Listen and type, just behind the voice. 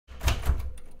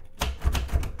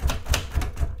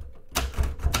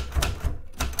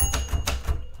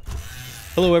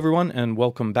Hello, everyone, and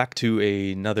welcome back to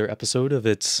another episode of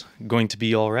It's Going to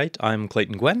Be All Right. I'm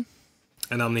Clayton Gwen.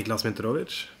 And I'm Niklas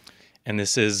Mintorovich. And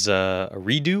this is a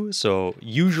redo, so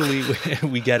usually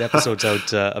we get episodes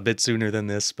out a bit sooner than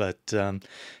this, but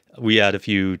we had a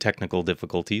few technical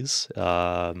difficulties.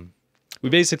 We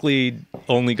basically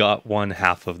only got one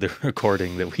half of the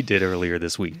recording that we did earlier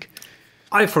this week.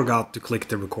 I forgot to click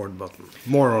the record button,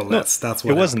 more or less. No, that's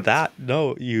what it wasn't that.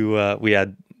 No, we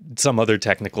had some other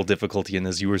technical difficulty, and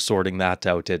as you were sorting that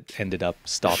out, it ended up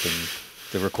stopping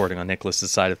the recording on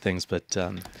Nicholas's side of things. But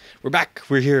we're back.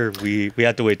 We're here. We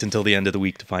had to wait until the end of the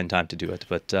week to find time to do it.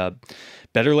 But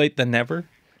better late than never,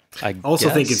 I also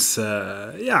guess. think it's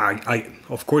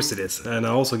of course it is, and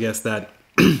I also guess that.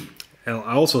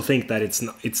 I also think that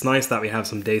it's nice that we have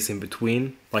some days in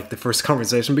between, like the first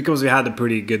conversation, because we had a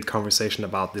pretty good conversation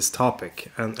about this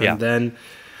topic, and then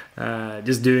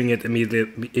just doing it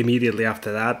immediately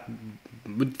after that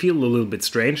would feel a little bit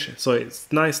strange. So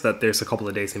it's nice that there's a couple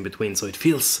of days in between, so it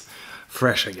feels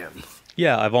fresh again.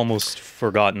 Yeah, I've almost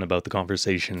forgotten about the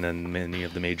conversation and many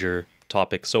of the major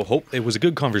topics. So it was a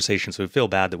good conversation, so I feel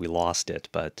bad that we lost it,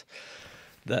 but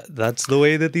that's the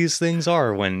way that these things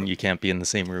are when you can't be in the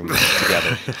same room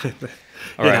together.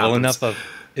 All right, well, enough of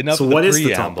the preamble.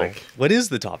 What is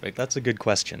the topic? That's a good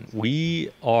question.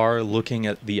 We are looking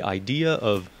at the idea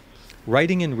of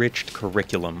Writing Enriched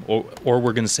Curriculum, or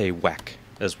we're going to say WEC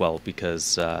as well,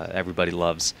 because everybody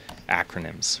loves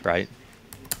acronyms, right?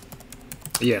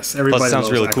 Yes, everybody Plus, it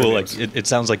sounds really cool. Acronyms. Like it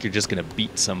sounds like you're just going to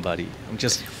beat somebody. I'm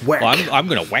WEC. I'm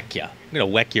going to WEC you. I'm going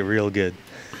to WEC you real good.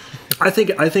 I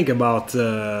think about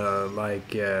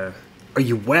are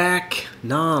you whack?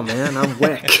 Nah, man, I'm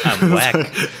whack. I'm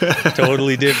whack.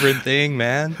 Totally different thing,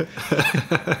 man.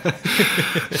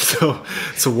 So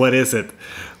what is it?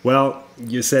 Well,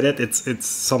 you said it. It's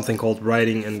something called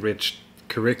Writing Enriched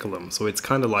Curriculum. So it's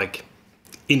kind of like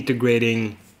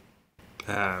integrating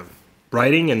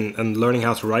writing and learning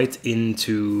how to write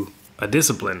into a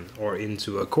discipline or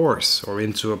into a course or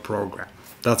into a program.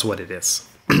 That's what it is.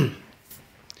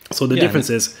 So the difference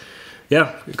is,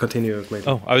 continue later.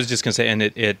 Oh, I was just going to say, and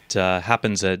it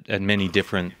happens at many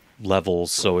different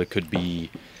levels. So it could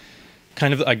be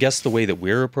kind of, I guess the way that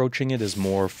we're approaching it is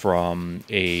more from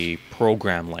a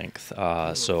program length.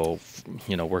 So,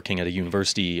 working at a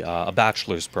university, a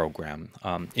bachelor's program,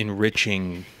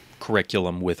 enriching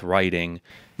curriculum with writing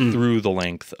through the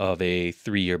length of a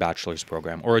 3-year bachelor's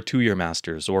program, or a 2-year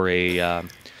master's, or a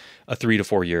 3 to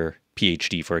 4 year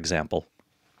Ph.D., for example.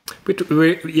 But that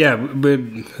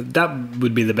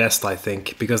would be the best, I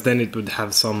think, because then it would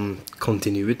have some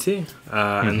continuity,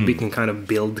 and we can kind of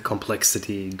build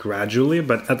complexity gradually.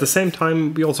 But at the same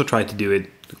time, we also try to do it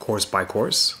course by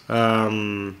course.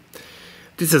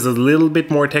 This is a little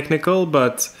bit more technical,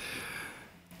 but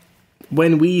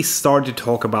when we start to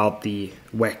talk about the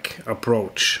WEC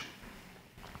approach,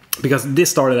 because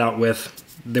this started out with,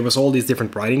 there was all these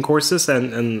different writing courses,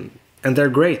 and they're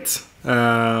great.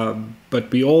 But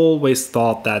we always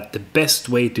thought that the best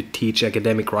way to teach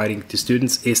academic writing to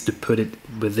students is to put it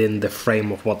within the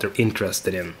frame of what they're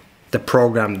interested in, the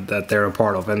program that they're a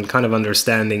part of, and kind of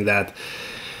understanding that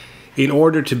in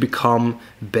order to become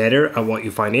better at what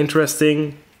you find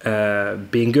interesting,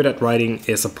 being good at writing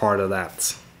is a part of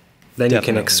that. Then Definitely. You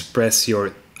can express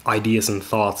your ideas and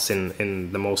thoughts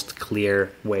in the most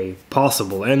clear way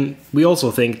possible. And we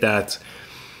also think that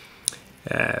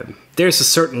there's a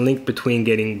certain link between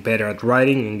getting better at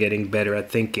writing and getting better at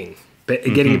thinking,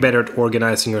 getting better at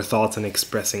organizing your thoughts and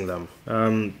expressing them.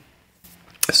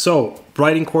 So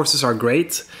writing courses are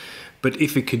great, but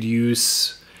if we could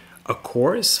use a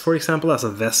course, for example, as a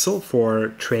vessel for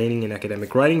training in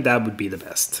academic writing, that would be the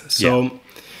best. So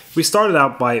we started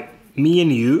out by me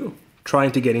and you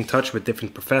trying to get in touch with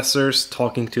different professors,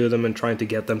 talking to them and trying to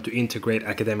get them to integrate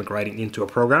academic writing into a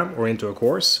program or into a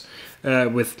course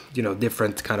with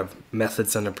different kind of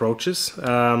methods and approaches.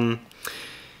 And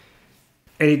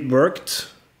it worked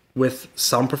with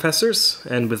some professors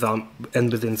and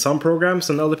within some programs,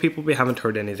 and other people we haven't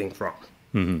heard anything from.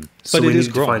 Mm-hmm. So but we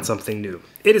needed to find something new.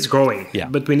 It is growing,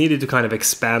 but we needed to kind of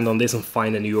expand on this and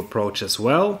find a new approach as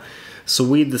well. So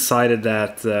we decided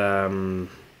that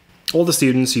all the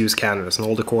students use Canvas and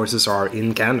all the courses are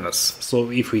in Canvas. So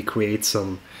if we create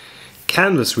some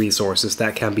Canvas resources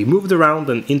that can be moved around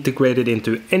and integrated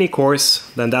into any course,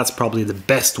 then that's probably the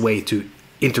best way to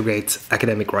integrate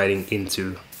academic writing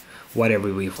into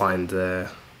whatever we find, anything.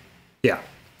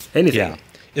 Yeah,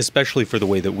 especially for the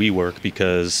way that we work,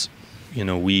 because,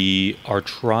 we are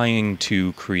trying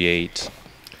to create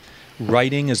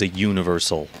writing as a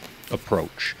universal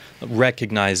approach,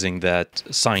 recognizing that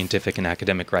scientific and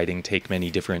academic writing take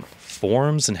many different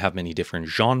forms and have many different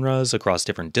genres across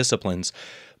different disciplines,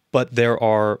 but there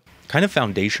are kind of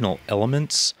foundational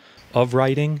elements of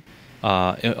writing,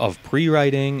 of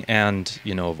pre-writing, and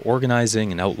of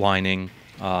organizing and outlining,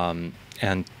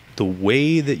 and the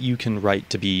way that you can write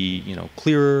to be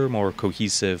clearer, more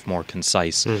cohesive, more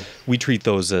concise. We treat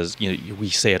those as, we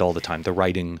say it all the time, the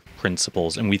writing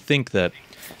principles, and we think that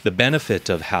the benefit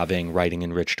of having writing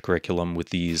enriched curriculum with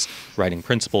these writing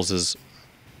principles is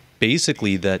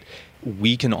basically that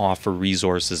we can offer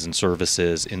resources and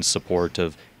services in support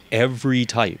of every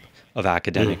type of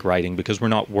academic writing, because we're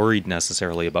not worried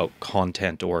necessarily about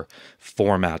content or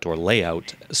format or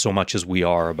layout so much as we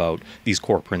are about these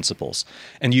core principles.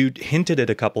 And you hinted at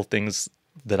a couple things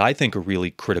that I think are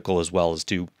really critical as well, as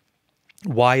to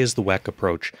why is the WEC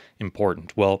approach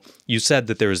important? Well, you said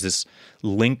that there is this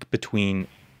link between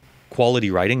quality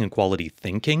writing and quality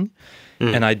thinking,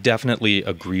 and I definitely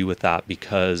agree with that,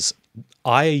 because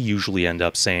I usually end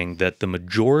up saying that the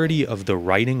majority of the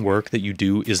writing work that you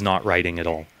do is not writing at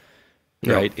all.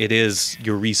 Right? It is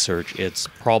your research, it's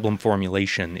problem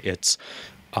formulation, it's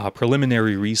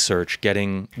preliminary research,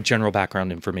 getting general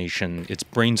background information, it's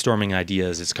brainstorming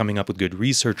ideas, it's coming up with good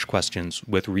research questions,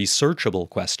 with researchable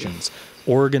questions,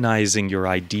 organizing your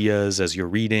ideas as you're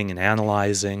reading and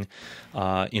analyzing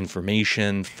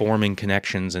information, forming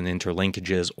connections and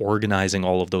interlinkages, organizing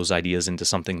all of those ideas into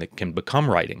something that can become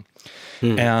writing.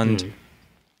 And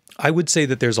I would say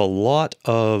that there's a lot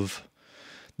of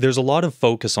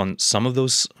focus on some of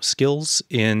those skills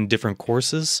in different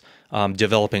courses,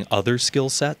 developing other skill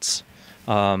sets.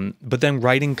 But then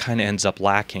writing kind of ends up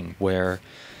lacking, where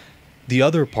the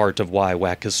other part of why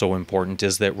WEC is so important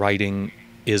is that writing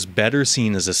is better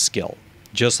seen as a skill,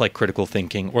 just like critical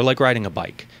thinking or like riding a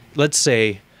bike. Let's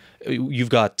say you've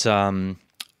got a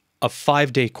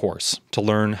 5-day course to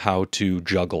learn how to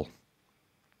juggle.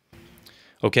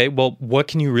 Okay, well, what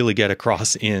can you really get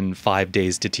across in 5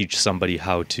 days to teach somebody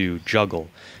how to juggle?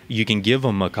 You can give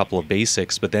them a couple of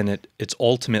basics, but then it's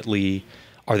ultimately,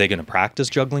 are they going to practice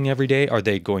juggling every day? Are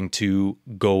they going to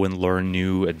go and learn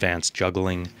new advanced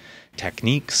juggling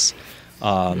techniques?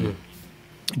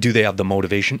 Do they have the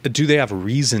motivation? Do they have a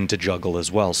reason to juggle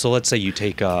as well? So let's say you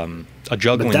take a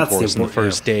juggling course on the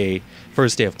first day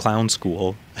of clown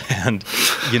school, and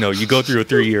you go through a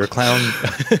 3-year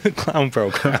clown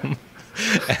program.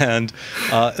 And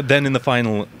then in the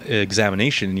final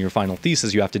examination, in your final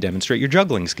thesis, you have to demonstrate your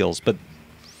juggling skills. But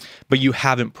you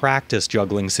haven't practiced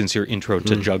juggling since your intro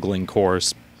to juggling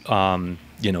course, 3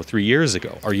 years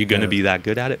ago. Are you going to be that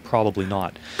good at it? Probably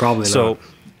not. Probably not.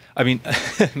 I mean,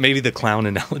 maybe the clown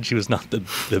analogy was not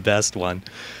the best one.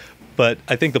 But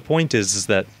I think the point is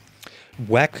that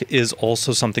WEC is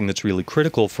also something that's really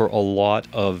critical for a lot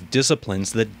of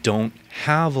disciplines that don't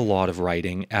have a lot of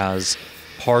writing as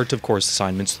part of course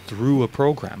assignments through a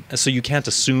program. So you can't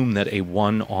assume that a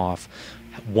one-off,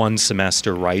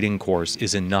 one-semester writing course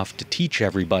is enough to teach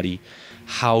everybody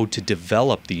how to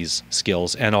develop these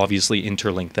skills and obviously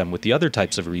interlink them with the other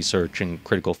types of research and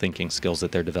critical thinking skills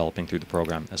that they're developing through the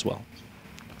program as well.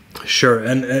 Sure,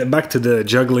 and back to the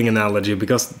juggling analogy,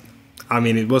 because I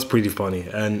mean it was pretty funny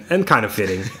and kind of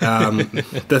fitting.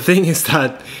 The thing is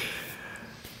that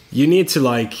you need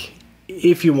to,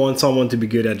 if you want someone to be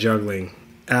good at juggling,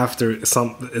 after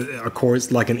a course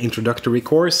like an introductory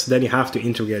course, then you have to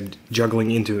integrate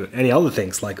juggling into any other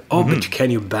things, like but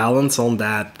can you balance on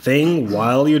that thing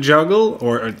while you juggle,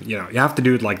 or you have to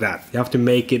do it like that. You have to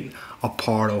make it a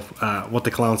part of what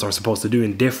the clowns are supposed to do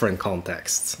in different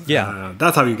contexts.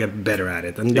 That's how you get better at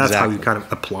it, and that's how you kind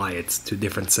of apply it to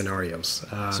different scenarios.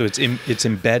 So it's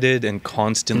embedded and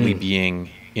constantly being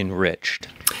enriched.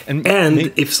 And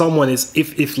if someone is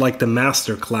if like the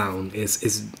master clown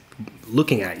is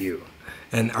looking at you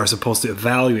and are supposed to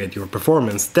evaluate your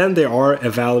performance, then they are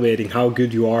evaluating how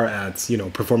good you are at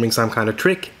performing some kind of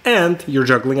trick, and you're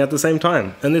juggling at the same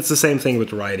time. And it's the same thing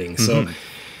with writing. So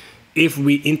if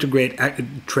we integrate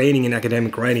training in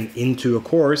academic writing into a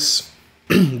course,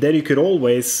 then you could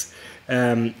always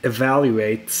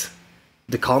evaluate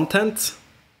the content.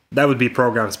 That would be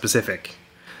program specific,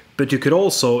 but you could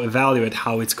also evaluate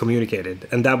how it's communicated,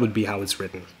 and that would be how it's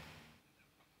written.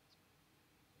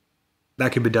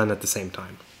 That could be done at the same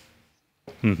time.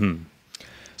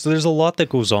 So there's a lot that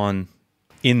goes on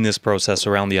in this process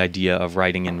around the idea of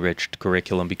writing enriched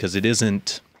curriculum, because it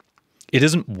isn't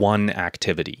one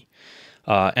activity,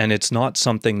 and it's not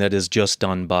something that is just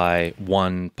done by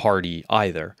one party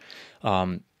either.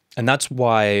 And that's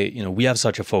why, we have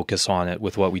such a focus on it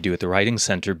with what we do at the Writing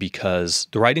Centre, because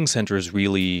the Writing Centre is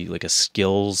really like a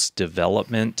skills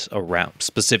development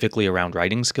specifically around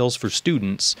writing skills for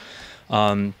students.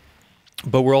 But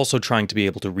we're also trying to be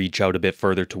able to reach out a bit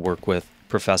further to work with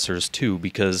professors too,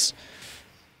 because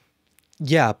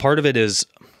part of it is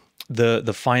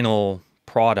the final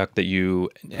product that you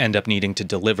end up needing to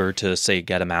deliver to, say,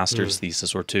 get a master's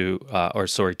thesis to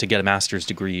get a master's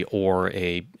degree or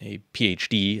a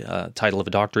Ph.D. Title of a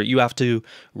doctorate. You have to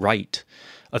write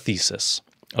a thesis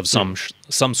of some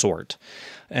sort.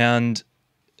 And,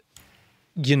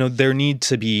 there need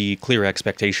to be clear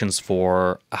expectations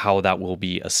for how that will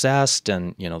be assessed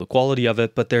and, the quality of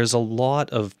it. But there's a lot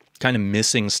of kind of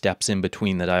missing steps in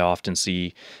between that I often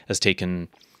see as taken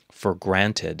for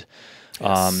granted.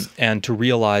 Yes. And to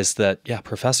realize that,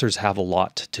 professors have a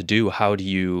lot to do. How do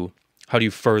you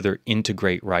further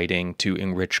integrate writing to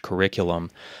enrich curriculum?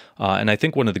 And I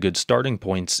think one of the good starting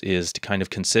points is to kind of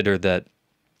consider that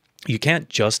you can't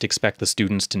just expect the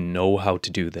students to know how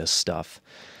to do this stuff.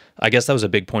 I guess that was a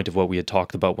big point of what we had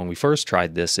talked about when we first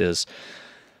tried this, is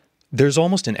there's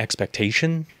almost an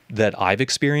expectation that I've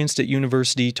experienced at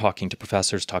university, talking to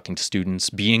professors, talking to students,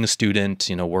 being a student,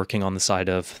 working on the side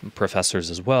of professors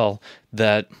as well,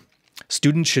 that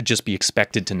students should just be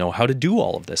expected to know how to do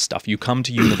all of this stuff. You come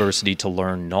to university to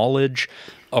learn knowledge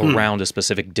around a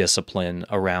specific discipline,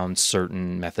 around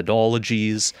certain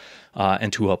methodologies,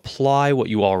 and to apply what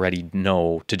you already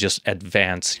know to just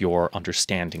advance your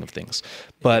understanding of things.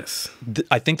 But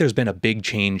I think there's been a big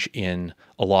change in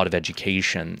a lot of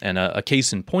education, and a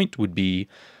case in point would be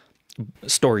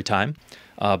story time.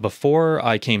 Before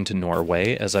I came to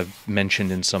Norway, as I've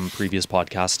mentioned in some previous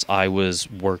podcasts, I was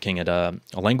working at a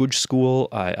language school.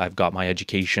 I've got my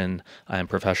education and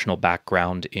professional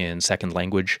background in second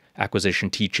language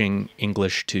acquisition, teaching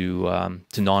English to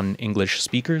non-English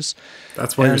speakers.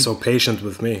 That's why you're so patient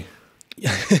with me.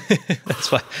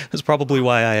 That's probably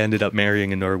why I ended up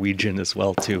marrying a Norwegian as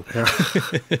well too. Yeah.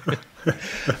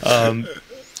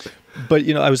 But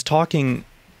I was talking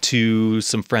to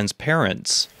some friends'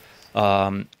 parents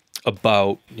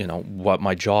about what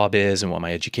my job is and what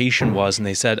my education was, and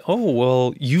they said, "Oh,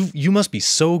 well, you must be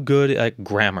so good at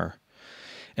grammar."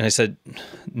 And I said,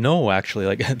 "No, actually,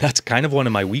 like that's kind of one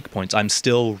of my weak points. I'm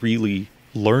still really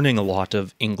learning a lot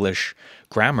of English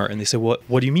grammar." And they said, "What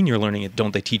do you mean you're learning it?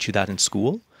 Don't they teach you that in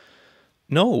school?"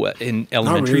 No, in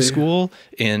elementary school,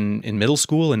 in middle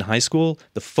school, in high school,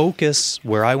 the focus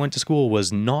where I went to school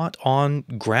was not on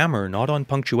grammar, not on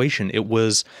punctuation. It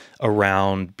was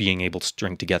around being able to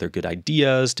string together good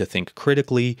ideas, to think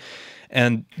critically.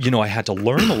 And, I had to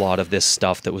learn a lot of this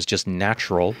stuff that was just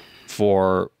natural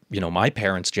for, my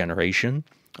parents' generation,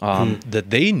 that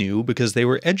they knew because they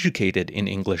were educated in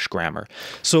English grammar.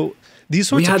 So these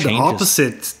sorts of changes. We had the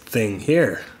opposite thing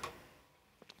here.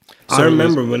 So I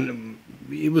remember when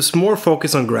it was more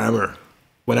focused on grammar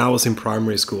when I was in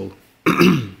primary school,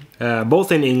 both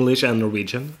in English and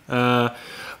Norwegian,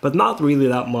 but not really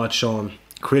that much on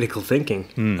critical thinking.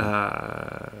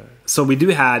 So we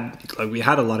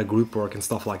had a lot of group work and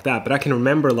stuff like that. But I can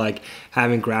remember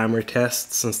having grammar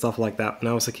tests and stuff like that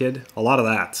when I was a kid. A lot of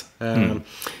that.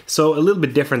 So a little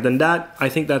bit different than that. I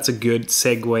think that's a good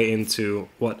segue into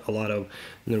what a lot of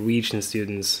Norwegian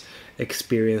students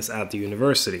experience at the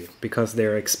university, because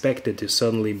they're expected to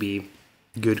suddenly be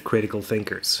good critical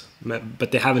thinkers,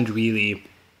 but they have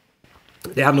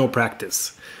no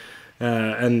practice.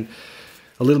 And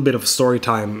a little bit of story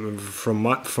time from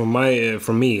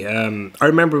me. I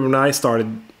remember when I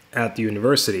started at the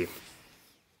university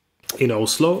in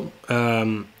Oslo,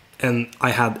 and I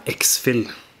had X-Phil,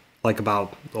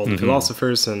 about all the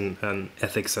philosophers and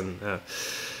ethics and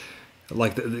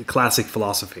the classic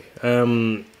philosophy.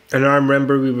 And I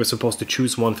remember we were supposed to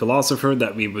choose one philosopher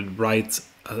that we would write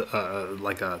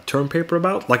a term paper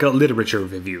about, like a literature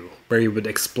review, where you would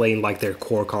explain their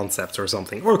core concepts or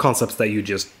something, or concepts that you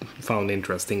just found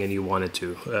interesting and you wanted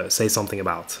to say something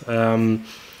about.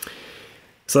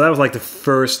 So that was the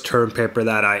first term paper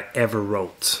that I ever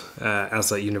wrote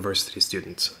as a university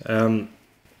student. And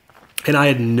I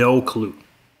had no clue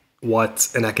what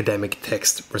an academic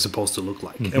text was supposed to look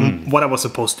like and what I was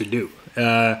supposed to do.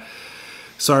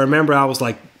 So I remember I was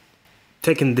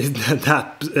taking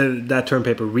that term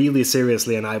paper really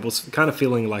seriously, and I was kind of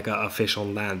feeling like a fish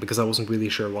on land because I wasn't really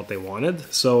sure what they wanted.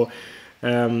 So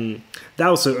that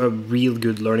was a real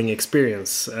good learning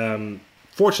experience.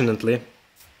 Fortunately,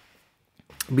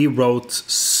 we wrote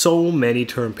so many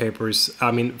term papers. I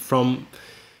mean, from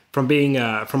being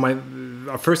from my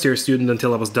first year student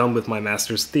until I was done with my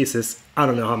master's thesis, I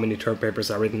don't know how many term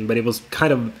papers I've written, but it was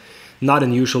kind of not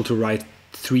unusual to write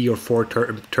 3 or 4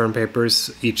 term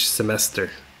papers each semester.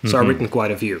 So I've written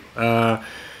quite a few.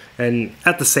 And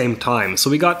at the same time, so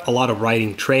we got a lot of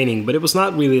writing training, but it was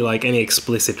not really like any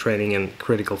explicit training in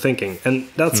critical thinking. And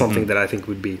that's something that I think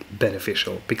would be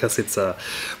beneficial, because it's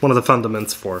one of the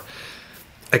fundamentals for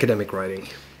academic writing.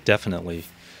 Definitely.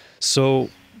 So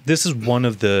this is one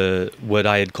of the, what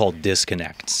I had called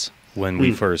disconnects when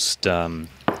we first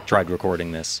tried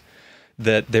recording this,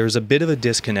 that there's a bit of a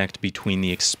disconnect between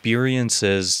the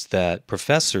experiences that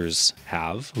professors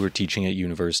have who are teaching at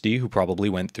university, who probably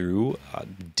went through a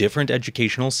different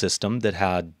educational system that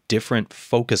had different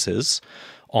focuses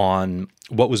on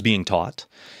what was being taught,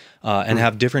 and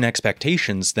have different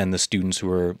expectations than the students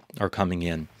who are coming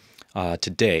in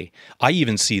today. I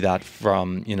even see that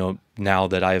from, now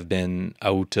that I've been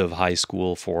out of high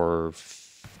school for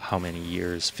how many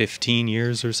years? 15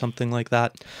 years or something like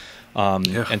that.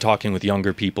 And talking with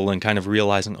younger people and kind of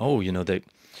realizing, that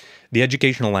the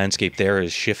educational landscape there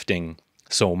is shifting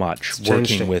so much.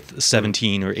 Working with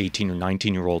 17 or 18 or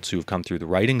 19-year-olds who have come through the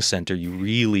Writing Centre, you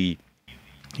really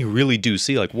do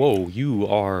see like, whoa,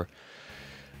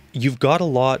 you've got a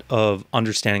lot of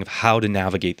understanding of how to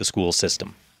navigate the school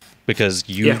system, because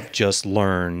you've just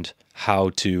learned how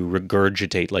to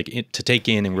regurgitate, to take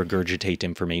in and regurgitate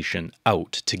information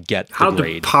out to get the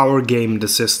grade. How to power game the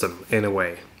system in a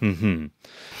way. Mm-hmm.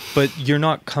 But you're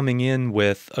not coming in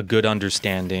with a good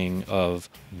understanding of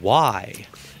why,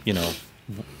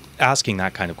 asking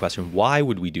that kind of question. Why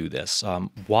would we do this?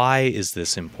 Why is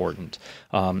this important?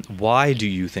 Why do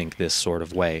you think this sort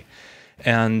of way?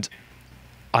 And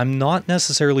I'm not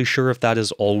necessarily sure if that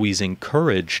is always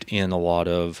encouraged in a lot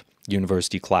of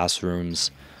university classrooms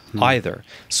either.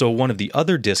 So one of the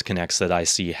other disconnects that I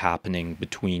see happening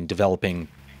between developing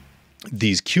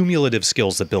these cumulative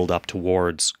skills that build up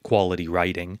towards quality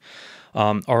writing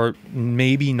are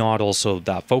maybe not also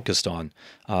that focused on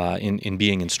in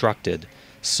being instructed.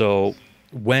 So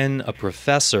when a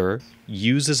professor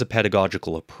uses a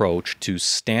pedagogical approach to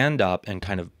stand up and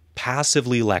kind of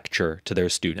passively lecture to their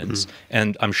students,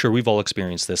 and I'm sure we've all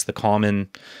experienced this,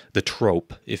 the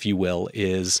trope, if you will,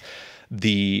 is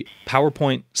the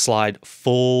PowerPoint slide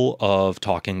full of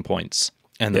talking points.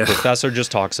 And the professor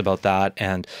just talks about that,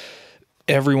 and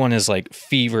everyone is like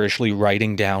feverishly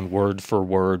writing down word for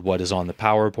word what is on the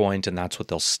PowerPoint, and that's what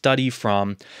they'll study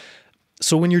from.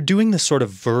 So when you're doing this sort of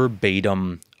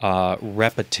verbatim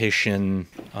repetition,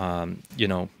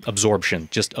 absorption,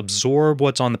 just absorb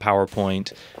what's on the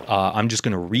PowerPoint. I'm just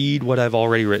going to read what I've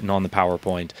already written on the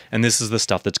PowerPoint, and this is the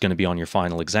stuff that's going to be on your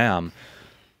final exam.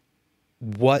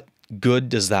 What good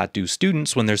does that do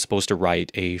students when they're supposed to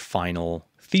write a final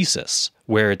thesis,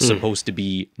 where it's supposed to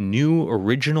be new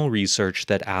original research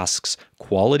that asks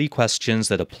quality questions,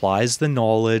 that applies the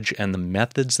knowledge and the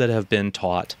methods that have been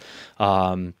taught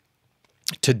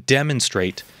to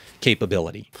demonstrate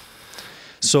capability?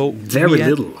 So very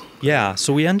little. Yeah,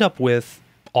 so we end up with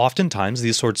oftentimes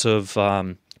these sorts of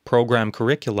program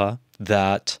curricula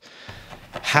that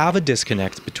have a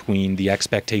disconnect between the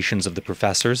expectations of the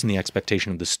professors and the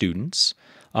expectation of the students.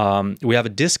 We have a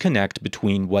disconnect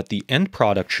between what the end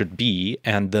product should be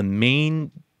and the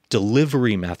main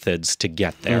delivery methods to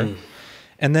get there.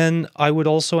 And then I would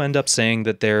also end up saying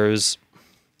that there's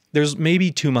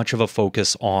maybe too much of a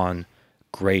focus on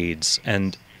grades,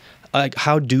 and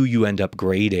how do you end up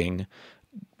grading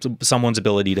someone's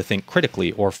ability to think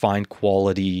critically or find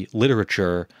quality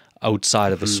literature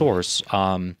outside of the source?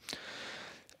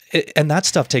 And that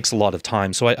stuff takes a lot of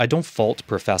time. So I don't fault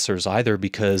professors either,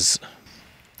 because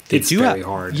it's very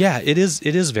hard. Yeah, it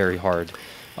is very hard.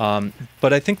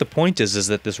 But I think the point is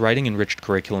that this writing enriched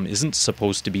curriculum isn't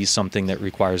supposed to be something that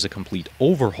requires a complete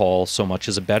overhaul so much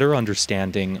as a better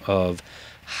understanding of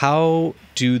how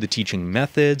do the teaching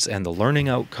methods and the learning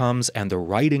outcomes and the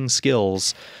writing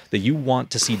skills that you want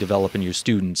to see develop in your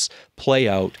students play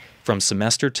out from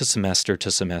semester to semester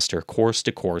to semester, course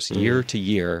to course, year to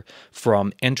year,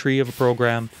 from entry of a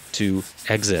program to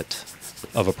exit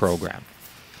of a program.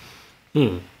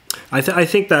 I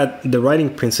think that the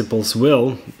writing principles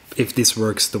will, if this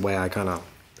works the way I kind of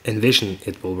envision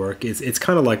it will work, it's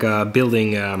kind of like a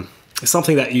building,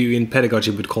 something that you in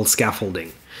pedagogy would call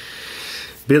scaffolding.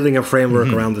 Building a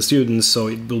framework around the students so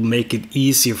it will make it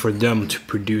easier for them to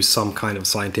produce some kind of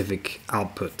scientific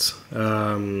output.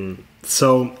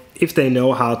 So if they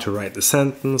know how to write the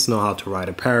sentence, know how to write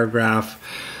a paragraph,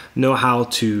 know how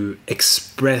to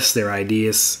express their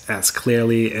ideas as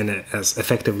clearly and as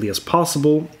effectively as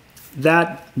possible,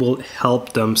 that will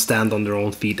help them stand on their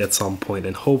own feet at some point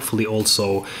and hopefully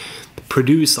also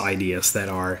produce ideas that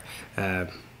are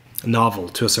novel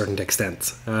to a certain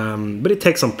extent. But it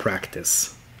takes some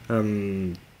practice.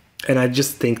 And I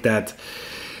just think that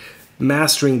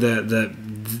mastering the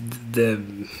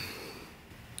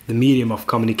medium of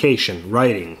communication,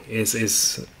 writing,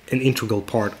 is an integral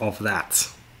part of that.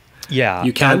 Yeah,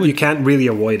 you can't really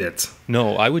avoid it.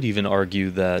 No, I would even argue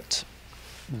that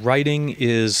writing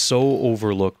is so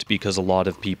overlooked because a lot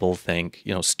of people think,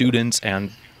 students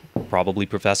and probably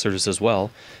professors as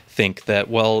well, think that,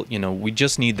 well, we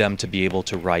just need them to be able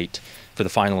to write for the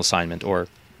final assignment or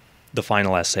the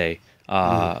final essay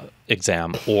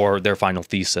exam or their final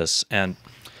thesis. And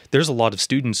there's a lot of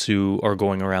students who are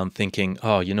going around thinking,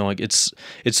 oh, it's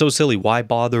so silly. Why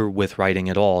bother with writing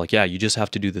at all? Like, yeah, you just have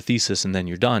to do the thesis and then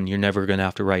you're done. You're never going to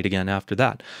have to write again after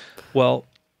that. Well,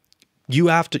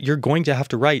 you're going to have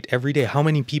to write every day. How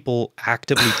many people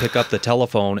actively pick up the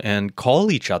telephone and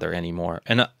call each other anymore?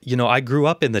 And, I grew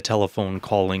up in the telephone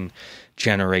calling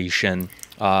generation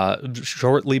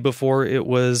shortly before it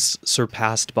was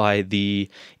surpassed by the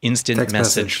instant text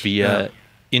message via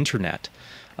internet.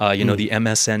 The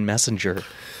MSN Messenger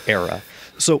era.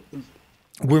 So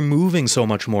we're moving so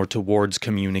much more towards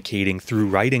communicating through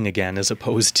writing again, as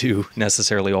opposed to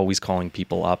necessarily always calling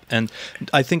people up. And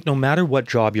I think no matter what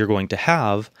job you're going to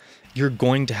have, you're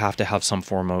going to have some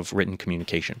form of written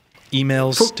communication.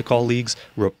 Emails to colleagues,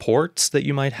 reports that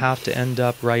you might have to end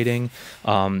up writing,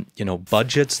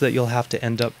 budgets that you'll have to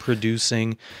end up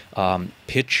producing,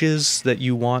 pitches that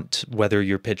you want, whether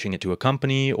you're pitching it to a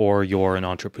company or you're an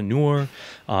entrepreneur,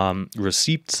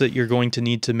 receipts that you're going to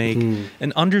need to make,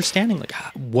 and understanding like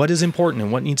what is important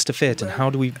and what needs to fit and how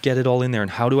do we get it all in there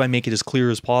and how do I make it as clear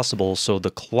as possible so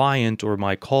the client or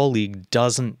my colleague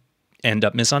doesn't end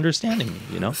up misunderstanding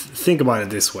me, Think about it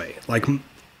this way. Like,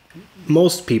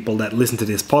 most people that listen to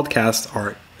this podcast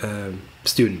are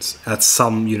students at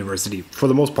some university, for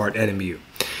the most part NMBU.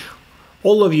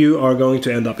 All of you are going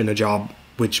to end up in a job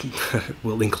which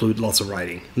will include lots of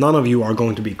writing. None of you are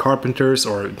going to be carpenters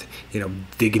or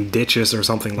digging ditches or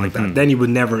something like that. Then you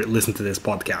would never listen to this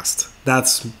podcast.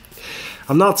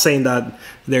 I'm not saying that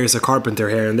there's a carpenter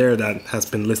here and there that has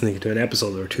been listening to an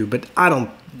episode or two, but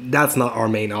that's not our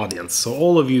main audience. So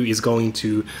all of you is going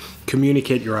to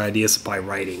communicate your ideas by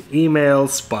writing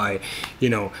emails, by,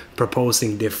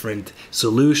 proposing different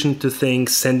solutions to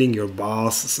things, sending your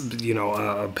boss,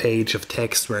 a page of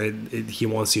text where he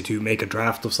wants you to make a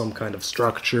draft of some kind of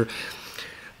structure.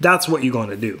 That's what you're going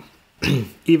to do.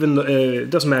 Even it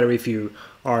doesn't matter if you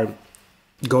are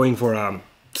going for a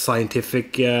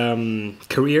scientific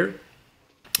career,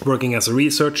 working as a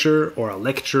researcher or a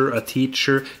lecturer, a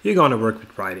teacher, you're going to work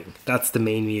with writing. That's the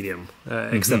main medium,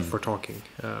 except for talking.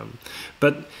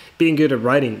 But being good at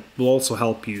writing will also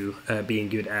help you being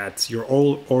good at your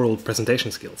oral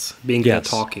presentation skills, being good at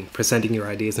talking, presenting your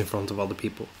ideas in front of other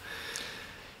people.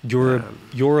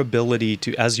 Your ability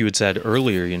to, as you had said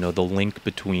earlier, the link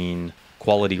between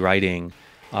quality writing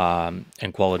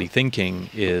and quality thinking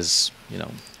is,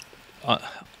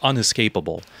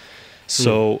 unescapable.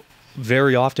 So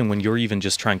very often when you're even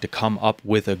just trying to come up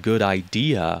with a good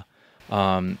idea,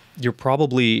 you're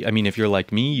probably, if you're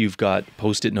like me, you've got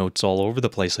Post-it notes all over the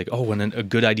place. Like, oh, when a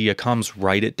good idea comes,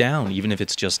 write it down, even if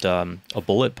it's just a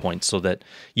bullet point so that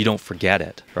you don't forget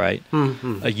it, right?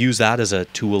 Use that as a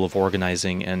tool of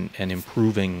organizing and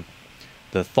improving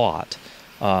the thought.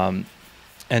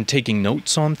 And taking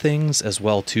notes on things as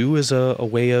well, too, is a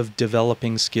way of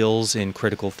developing skills in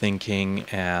critical thinking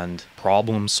and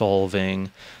problem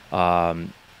solving,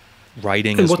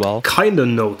 writing as well. What kind of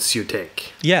notes you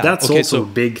take. Yeah. That's also a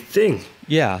big thing.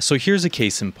 Yeah. So here's a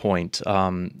case in point.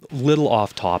 Little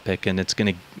off topic, and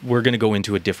we're gonna go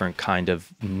into a different kind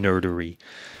of nerdery.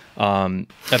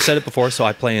 I've said it before, so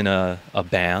I play in a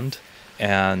band,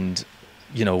 and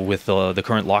with the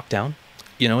current lockdown,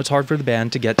 it's hard for the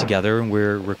band to get together, and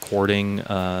we're recording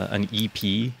an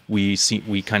EP.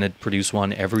 We kind of produce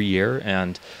one every year,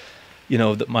 and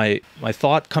my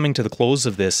thought coming to the close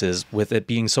of this is, with it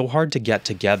being so hard to get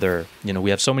together, we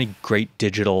have so many great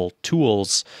digital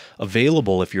tools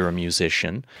available if you're a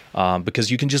musician,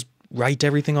 because you can just write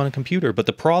everything on a computer. But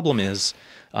the problem is,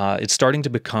 it's starting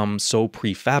to become so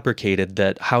prefabricated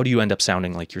that how do you end up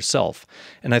sounding like yourself?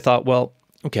 And I thought, well,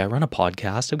 okay, I run a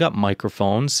podcast. I've got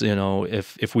microphones.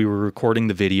 If we were recording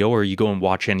the video, or you go and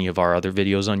watch any of our other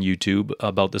videos on YouTube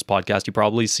about this podcast, you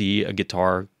probably see a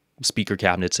guitar speaker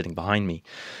cabinet sitting behind me.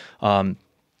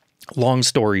 Long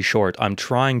story short, I'm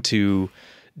trying to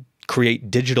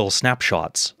create digital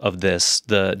snapshots of this,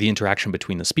 the interaction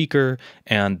between the speaker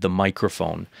and the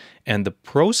microphone. And the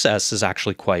process is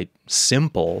actually quite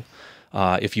simple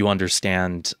if you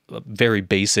understand very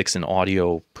basics in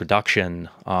audio production.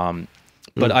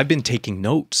 But I've been taking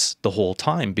notes the whole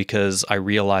time because I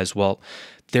realized, well,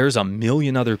 there's a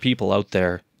million other people out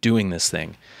there doing this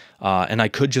thing. And I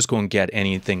could just go and get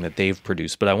anything that they've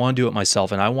produced, but I want to do it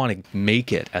myself, and I want to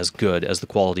make it as good as the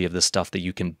quality of the stuff that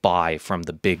you can buy from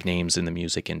the big names in the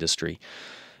music industry.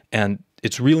 And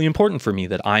it's really important for me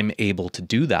that I'm able to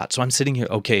do that. So I'm sitting here,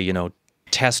 okay, you know,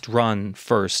 test run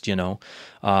first, you know,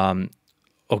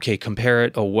 okay, compare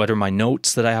it. Oh, what are my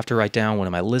notes that I have to write down? What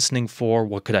am I listening for?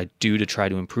 What could I do to try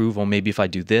to improve? Well, maybe if I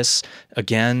do this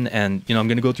again, and, you know, I'm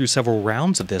going to go through several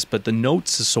rounds of this, but the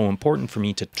notes is so important for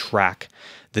me to track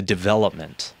the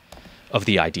development of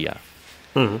the idea.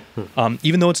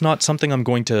 Even though it's not something I'm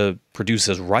going to produce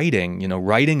as writing, you know,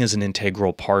 writing is an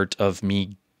integral part of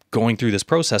me going through this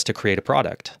process to create a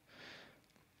product.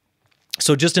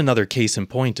 So just another case in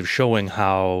point of showing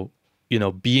how, you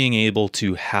know, being able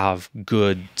to have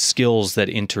good skills that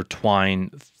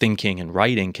intertwine thinking and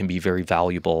writing can be very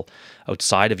valuable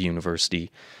outside of university.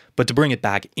 But to bring it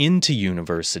back into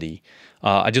university,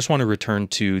 I just want to return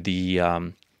to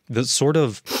the sort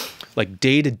of like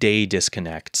day-to-day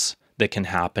disconnects that can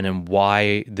happen and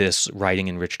why this writing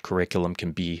enriched curriculum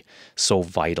can be so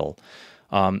vital.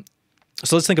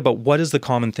 So let's think about what is the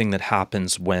common thing that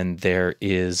happens when there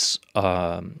is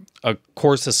a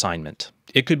course assignment.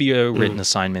 It could be a written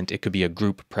assignment. It could be a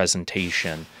group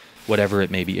presentation, whatever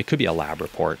it may be. It could be a lab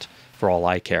report for all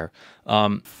I care.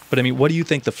 But I mean, what do you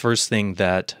think the first thing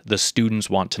that the students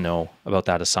want to know about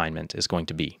that assignment is going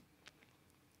to be?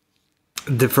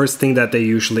 The first thing that they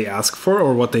usually ask for,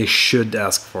 or what they should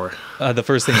ask for? The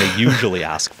first thing they usually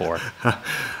ask for.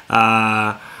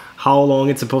 How long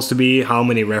it's supposed to be, how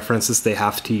many references they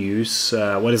have to use,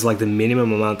 what is like the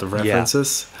minimum amount of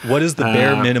references. Yeah. What is the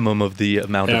bare minimum of the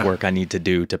amount of work I need to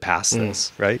do to pass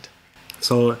this, right?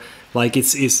 So like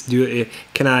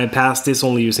can I pass this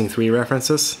only using 3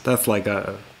 references? That's like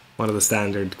one of the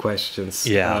standard questions.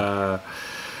 Yeah.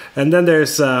 And then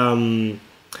there's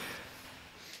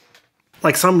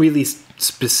like some really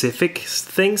specific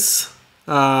things,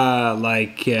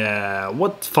 like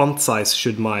what font size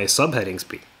should my subheadings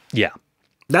be? Yeah.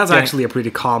 That's actually a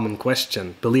pretty common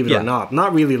question, believe it or not.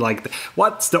 Not really like,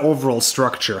 what's the overall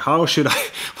structure?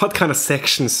 What kind of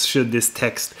sections should this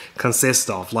text consist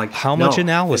of? Like, how much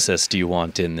analysis do you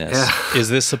want in this? Yeah. Is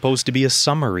this supposed to be a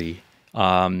summary?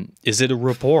 Is it a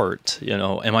report? You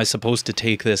know, am I supposed to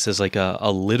take this as like a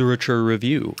literature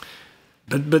review?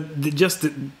 But just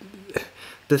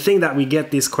the thing that we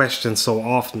get these questions so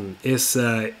often is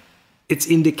it's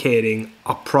indicating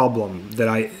a problem that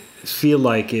I feel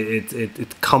like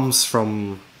it comes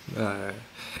from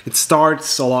it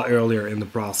starts a lot earlier in the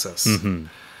process,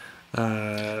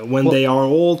 when they are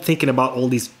all thinking about all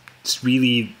these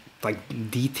really like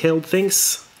detailed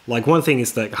things. Like one thing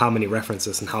is like how many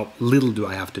references and how little do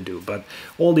I have to do, but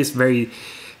all this very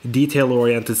detail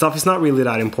oriented stuff is not really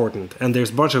that important, and there's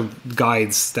a bunch of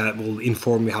guides that will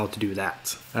inform you how to do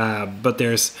that, but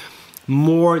there's a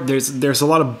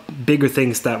lot of bigger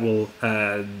things that will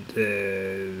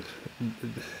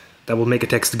make a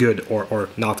text good or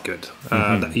not good,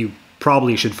 that you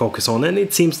probably should focus on. And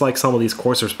it seems like some of these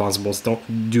course responsibles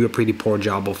don't do a pretty poor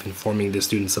job of informing the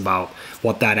students about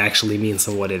what that actually means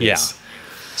and what it is.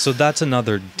 So that's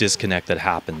another disconnect that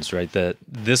happens, right? That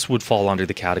this would fall under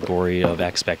the category of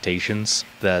expectations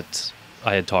that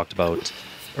I had talked about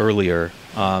earlier.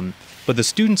 But the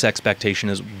student's expectation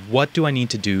is, what do I need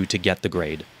to do to get the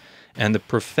grade? And the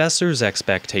professor's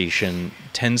expectation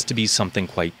tends to be something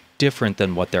quite different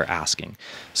than what they're asking.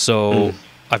 So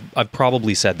I've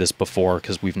probably said this before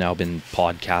because we've now been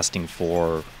podcasting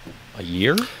for a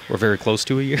year or very close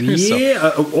to a year.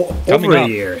 Yeah, over a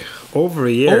year. Over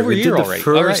a year. We did the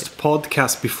first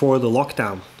podcast before the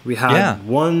lockdown. We had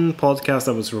one podcast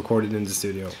that was recorded in the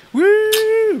studio.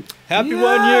 Woo! Happy 1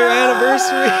 year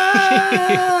anniversary!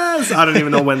 I don't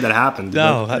even know when that happened.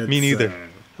 No, me neither.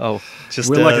 Just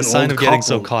we're like a sign of getting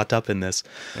so caught up in this.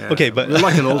 Yeah. Okay, but we're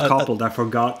like an old couple that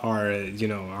forgot our,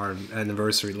 our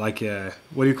anniversry. Like,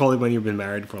 what do you call it when you've been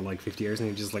married for like 50 years and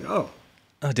you're just like, oh,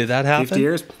 did that happen? 50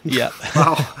 years? Yeah.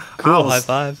 Wow. Cool. High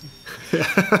five.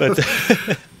 But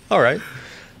all right.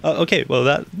 Okay.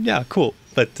 Well, cool.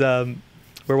 But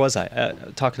where was I?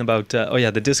 Talking about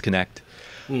the disconnect.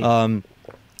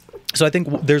 So I think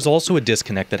there's also a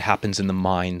disconnect that happens in the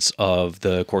minds of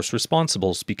the course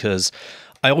responsibles, because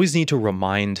I always need to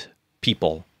remind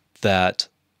people that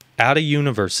at a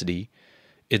university,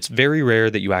 it's very rare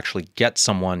that you actually get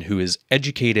someone who is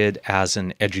educated as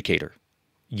an educator.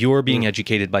 You're being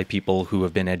educated by people who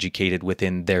have been educated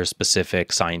within their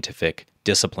specific scientific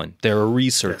discipline. They're a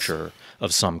researcher,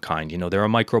 of some kind. You know, they're a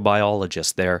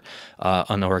microbiologist, they're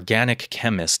an organic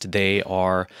chemist, they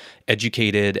are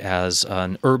educated as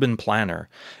an urban planner.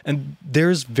 And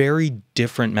there's very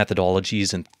different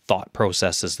methodologies and thought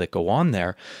processes that go on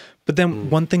there. But then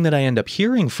one thing that I end up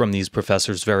hearing from these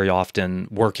professors very often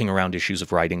working around issues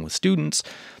of writing with students,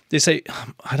 they say,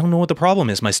 I don't know what the problem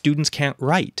is. My students can't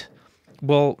write.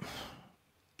 Well,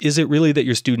 is it really that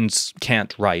your students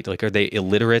can't write? Like, are they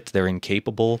illiterate? They're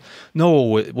incapable?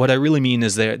 No, what I really mean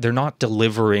is they're not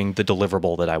delivering the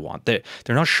deliverable that I want. They're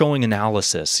not showing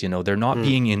analysis, you know, they're not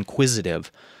being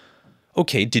inquisitive.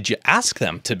 Okay, did you ask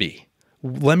them to be?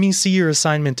 Let me see your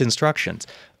assignment instructions.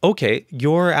 Okay,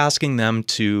 you're asking them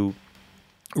to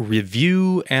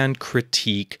review and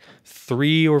critique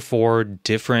 3 or 4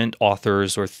 different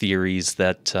authors or theories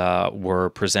that were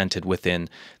presented within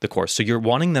the course. So you're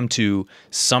wanting them to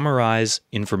summarize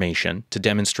information to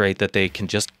demonstrate that they can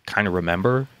just kind of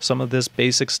remember some of this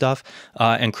basic stuff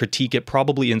and critique it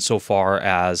probably insofar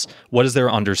as what is their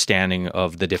understanding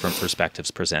of the different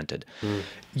perspectives presented.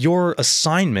 Your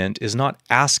assignment is not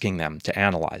asking them to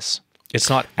analyze. It's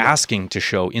not asking to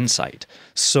show insight.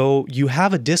 So you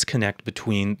have a disconnect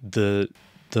between the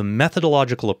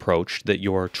methodological approach that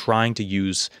you're trying to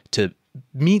use to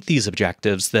meet these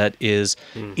objectives that is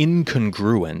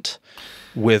incongruent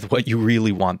with what you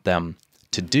really want them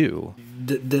to do.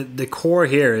 The core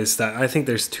here is that I think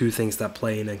there's 2 things that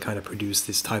play in and kind of produce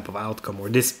this type of outcome or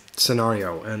this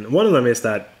scenario. And one of them is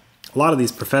that a lot of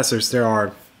these professors,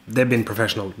 they've been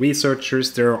professional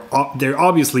researchers. They're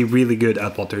obviously really good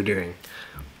at what they're doing.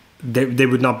 They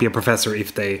would not be a professor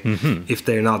if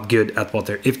they're not good at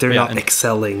if they're not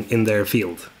excelling in their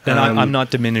field. And I'm not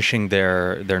diminishing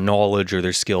their knowledge or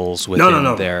their skills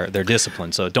within their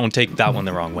discipline. So don't take that one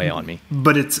the wrong way on me.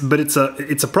 But it's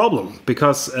a problem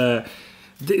because I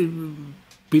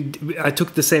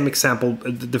took the same example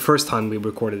the first time we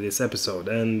recorded this episode,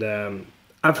 and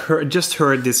I've heard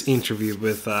this interview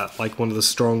with like one of the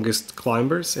strongest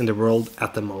climbers in the world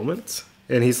at the moment,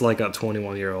 and he's like a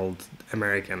 21-year-old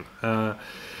American,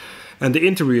 and the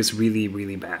interview is really,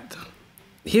 really bad.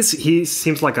 He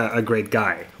seems like a great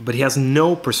guy, but he has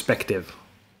no perspective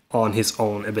on his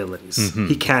own abilities.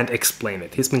 He can't explain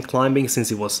it. He's been climbing since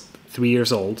he was 3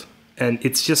 years old, and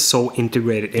it's just so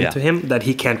integrated into him that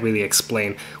he can't really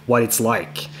explain what it's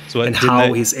like and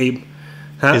how he's able.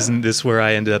 Isn't this where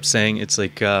I ended up saying it's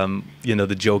like, you know,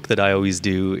 the joke that I always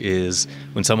do is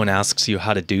when someone asks you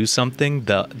how to do something,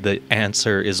 the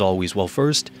answer is always, well,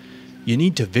 first, you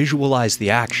need to visualize the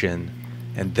action,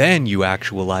 and then you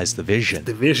actualize the vision.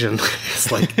 The vision.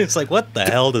 It's like, it's like, what the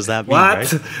hell does that mean?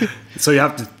 What? Right? So you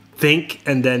have to think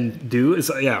and then do.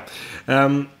 So yeah.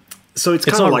 So it's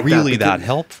kind not of like really that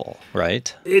helpful,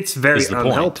 right? It's very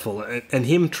unhelpful, and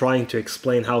him trying to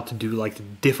explain how to do like the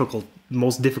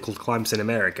most difficult climbs in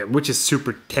America, which is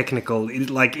super technical.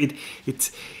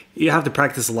 It's you have to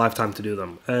practice a lifetime to do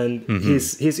them, and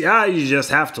he's you just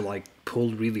have to like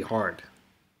pull really hard.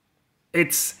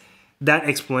 It's that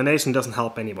explanation doesn't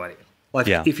help anybody. Like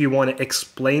if you want to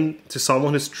explain to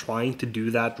someone who's trying to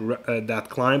do that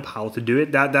climb how to do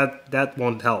it, that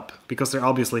won't help because they're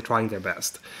obviously trying their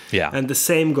best. Yeah, and the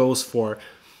same goes for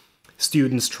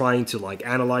students trying to like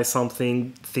analyze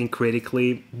something, think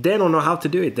critically. They don't know how to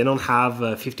do it. They don't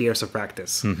have 50 years of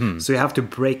practice. So you have to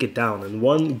break it down. And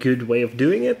one good way of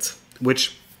doing it,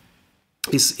 which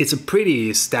it's a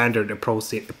pretty standard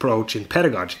approach in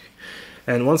pedagogy.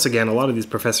 And once again, a lot of these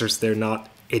professors, they're not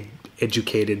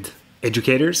educated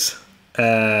educators.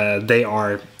 They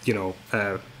are,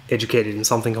 educated in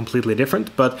something completely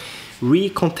different, but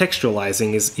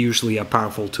recontextualizing is usually a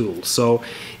powerful tool. So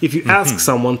if you ask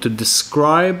someone to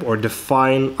describe or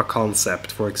define a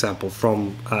concept, for example,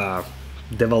 from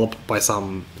developed by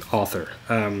some author,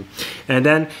 and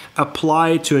then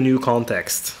apply to a new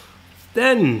context,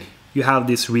 then you have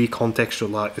this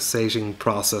recontextualization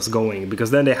process going,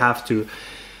 because then they have to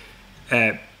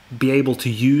be able to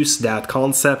use that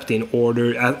concept in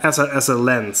order as a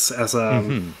lens, as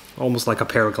a almost like a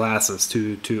pair of glasses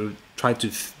to try to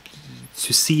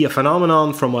see a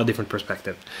phenomenon from a different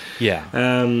perspective. Yeah.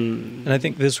 And I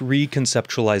think this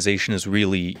reconceptualization is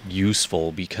really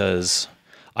useful because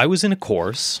I was in a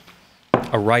course,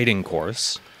 a writing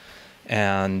course,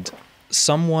 and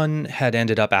someone had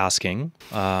ended up asking,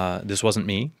 this wasn't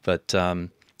me, but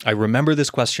I remember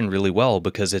this question really well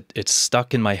because it's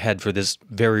stuck in my head for this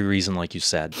very reason, like you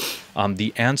said.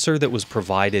 The answer that was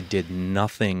provided did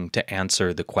nothing to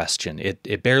answer the question.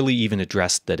 It barely even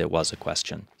addressed that it was a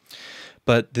question.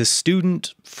 But this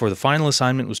student, for the final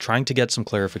assignment, was trying to get some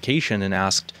clarification and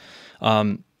asked,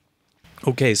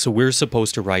 okay, so we're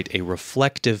supposed to write a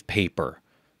reflective paper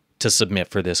to submit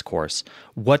for this course.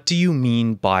 What do you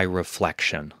mean by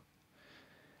reflection?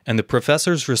 And the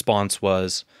professor's response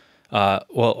was, well,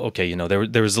 okay, you know,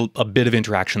 there was a bit of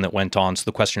interaction that went on, so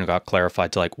the question got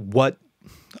clarified to like what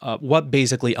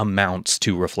basically amounts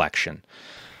to reflection,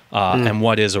 and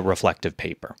what is a reflective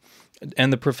paper.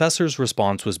 And the professor's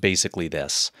response was basically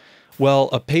this: well,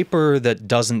 a paper that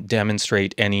doesn't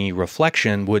demonstrate any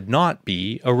reflection would not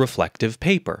be a reflective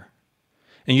paper.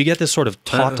 And you get this sort of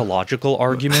tautological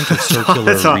argument of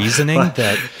circular reasoning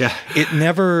that it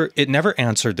never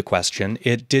answered the question.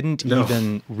 It didn't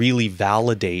even really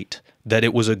validate that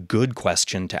it was a good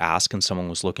question to ask and someone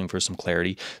was looking for some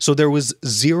clarity. So there was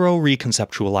zero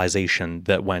reconceptualization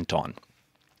that went on.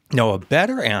 Now, a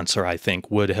better answer, I think,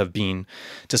 would have been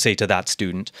to say to that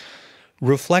student,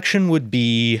 reflection would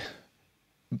be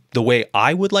the way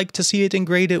I would like to see it and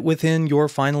grade it within your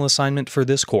final assignment for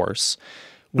this course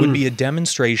would be a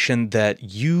demonstration that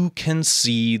you can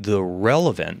see the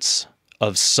relevance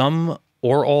of some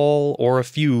or all or a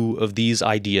few of these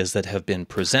ideas that have been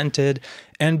presented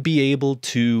and be able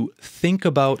to think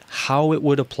about how it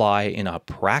would apply in a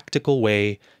practical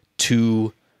way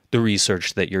to the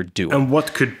research that you're doing. And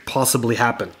what could possibly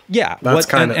happen. Yeah,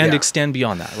 and extend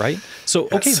beyond that, right? So,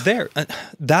 okay,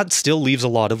 that still leaves a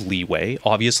lot of leeway.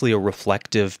 Obviously, a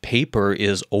reflective paper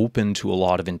is open to a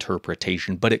lot of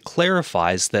interpretation, but it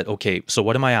clarifies that, okay, so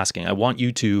what am I asking? I want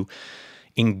you to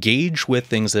engage with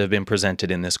things that have been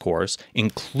presented in this course,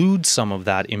 include some of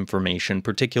that information,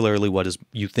 particularly what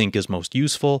you think is most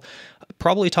useful,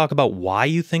 probably talk about why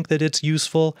you think that it's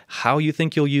useful, how you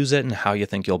think you'll use it, and how you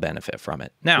think you'll benefit from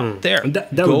it. Now,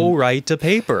 go write a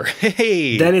paper.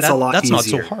 Hey, then it's a lot that's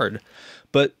easier. Not so hard.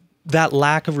 But that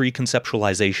lack of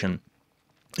reconceptualization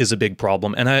is a big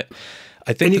problem. And I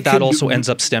think that also ends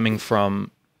up stemming from,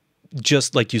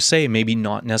 just like you say, maybe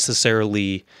not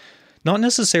necessarily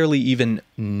even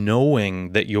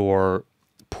knowing that you're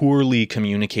poorly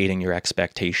communicating your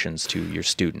expectations to your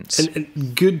students.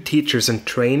 And good teachers and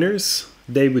trainers,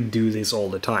 they would do this all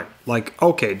the time. Like,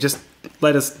 okay, just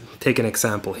let us take an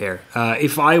example here.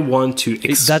 If I want to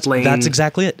explain... That's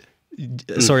exactly it.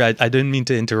 Sorry, I didn't mean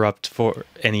to interrupt for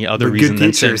any other reason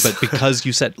than saying, but because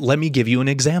you said, let me give you an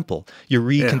example. You're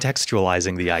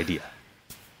recontextualizing the idea.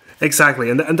 Exactly,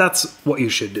 and that's what you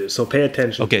should do. So pay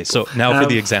attention. Okay, so now for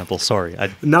the example. Sorry.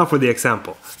 Now for the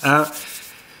example.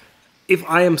 If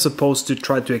I am supposed to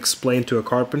try to explain to a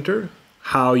carpenter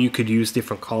how you could use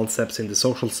different concepts in the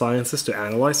social sciences to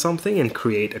analyze something and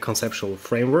create a conceptual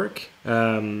framework,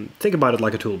 think about it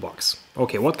like a toolbox.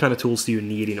 Okay, what kind of tools do you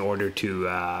need in order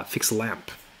to fix a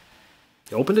lamp?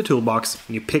 You open the toolbox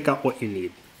and you pick up what you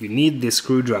need. You need this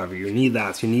screwdriver, you need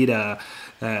that, you need a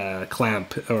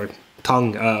clamp or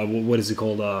tongue, what is it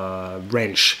called,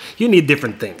 wrench. You need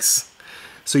different things.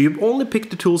 So you only pick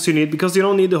the tools you need because you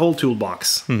don't need the whole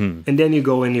toolbox. And then you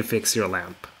go and you fix your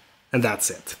lamp. And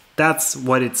that's it. That's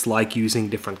what it's like using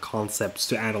different concepts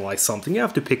to analyze something. You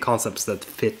have to pick concepts that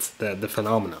fit the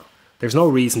phenomena. There's no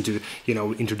reason to,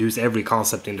 introduce every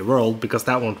concept in the world because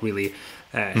that won't really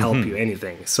help you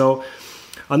anything. So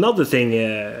another thing,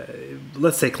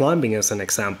 let's say climbing as an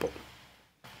example.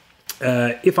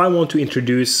 If I want to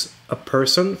introduce a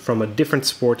person from a different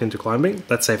sport into climbing,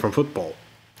 let's say from football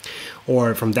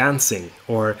or from dancing,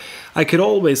 or I could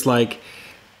always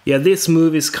this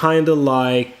move is kind of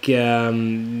like,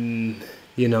 you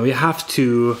have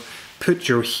to put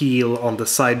your heel on the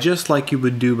side just like you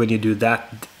would do when you do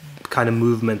that kind of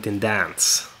movement in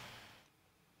dance.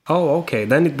 Oh, okay,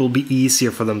 then it will be easier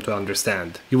for them to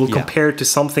understand. You will compare it to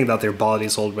something that their body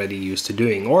is already used to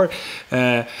doing, or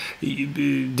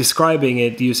describing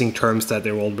it using terms that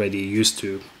they're already used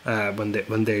to when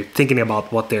they're thinking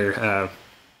about what they're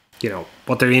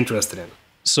interested in.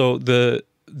 So the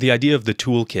idea of the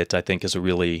toolkit, I think, is a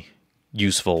really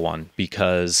useful one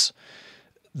because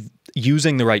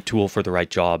using the right tool for the right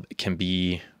job can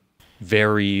be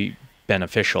very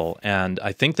beneficial. And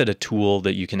I think that a tool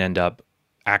that you can end up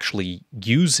actually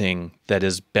using that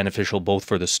is beneficial both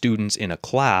for the students in a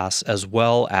class as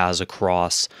well as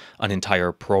across an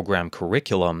entire program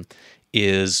curriculum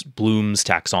is Bloom's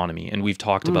taxonomy. And we've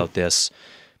talked about this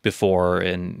before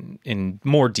in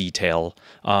more detail,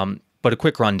 but a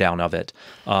quick rundown of it.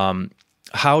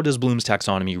 How does Bloom's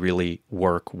taxonomy really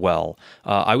work well?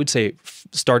 I would say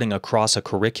starting across a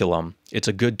curriculum, it's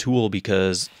a good tool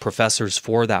because professors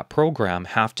for that program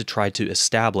have to try to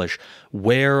establish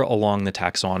where along the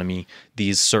taxonomy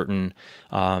these certain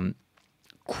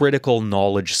critical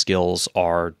knowledge skills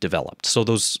are developed. So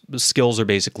those skills are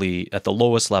basically at the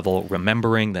lowest level,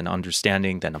 remembering, then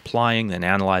understanding, then applying, then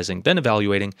analyzing, then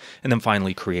evaluating, and then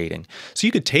finally creating. So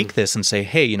you could take this and say,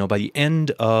 hey, by the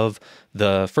end of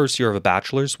the first year of a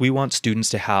bachelor's, we want students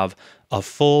to have a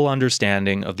full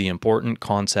understanding of the important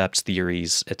concepts,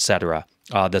 theories, etc.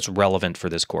 That's relevant for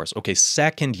this course. Okay,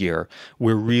 second year,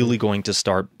 we're really going to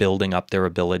start building up their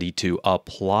ability to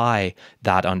apply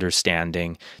that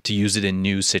understanding, to use it in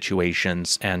new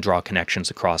situations and draw connections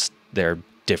across their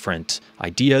different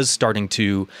ideas, starting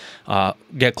to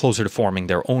get closer to forming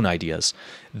their own ideas.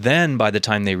 Then by the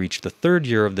time they reach the third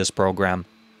year of this program,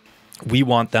 we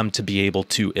want them to be able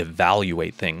to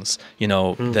evaluate things,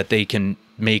 that they can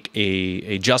make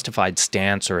a justified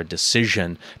stance or a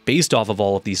decision based off of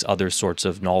all of these other sorts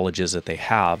of knowledges that they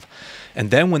have. And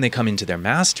then when they come into their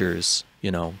master's,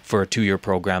 for a 2-year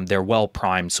program, they're well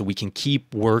primed. So we can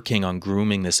keep working on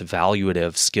grooming this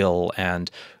evaluative skill. And,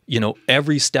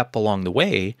 every step along the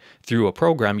way through a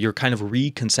program, you're kind of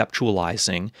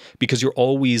reconceptualizing because you're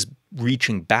always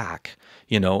reaching back.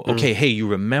 Okay, hey, you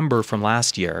remember from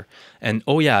last year, and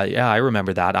oh yeah, I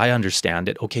remember that. I understand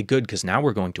it. Okay, good, because now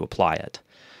we're going to apply it.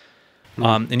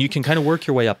 And you can kind of work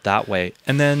your way up that way.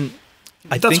 And then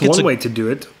that's one way to do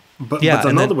it. But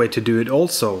another way to do it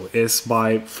also is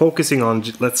by focusing on,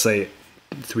 let's say,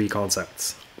 3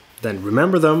 concepts. Then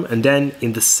remember them, and then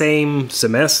in the same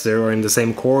semester or in the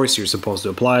same course, you're supposed to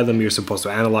apply them, you're supposed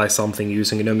to analyze something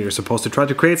using them, you're supposed to try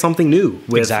to create something new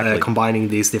with combining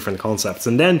these different concepts.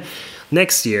 And then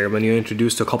next year, when you're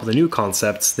introduced to a couple of new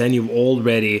concepts, then you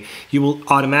will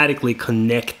automatically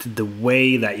connect the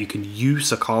way that you can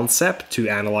use a concept to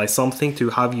analyze something to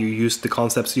how you use the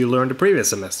concepts you learned the previous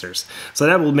semesters. So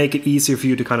that will make it easier for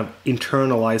you to kind of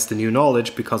internalize the new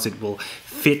knowledge because it will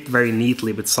fit very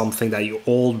neatly with something that you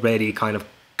already kind of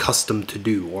accustomed to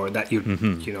do, or that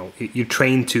you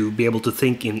trained to be able to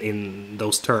think in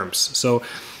those terms. So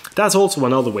that's also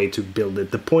another way to build it.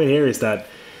 The point here is that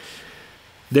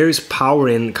there is power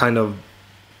in kind of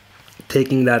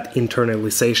taking that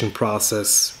internalization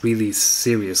process really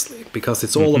seriously, because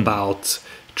it's all about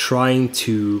trying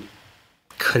to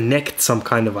connect some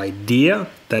kind of idea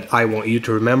that I want you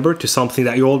to remember to something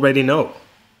that you already know.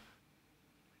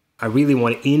 I really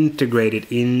want to integrate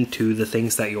it into the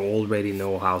things that you already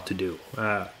know how to do.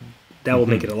 That will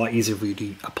make it a lot easier for you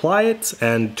to apply it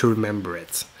and to remember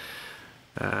it.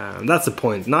 That's the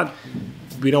point.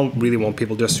 We don't really want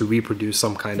people just to reproduce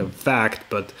some kind of fact,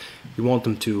 but we want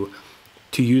them to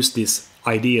use these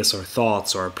ideas or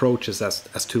thoughts or approaches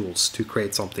as tools to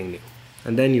create something new.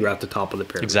 And then you're at the top of the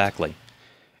pyramid. Exactly.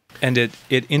 And it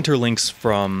interlinks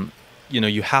from,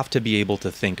 you have to be able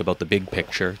to think about the big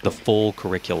picture, the full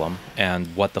curriculum, and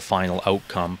what the final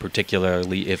outcome,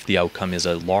 particularly if the outcome is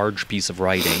a large piece of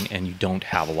writing and you don't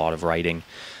have a lot of writing.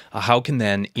 How can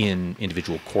then in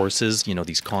individual courses,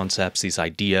 these concepts, these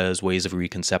ideas, ways of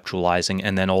reconceptualizing,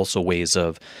 and then also ways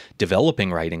of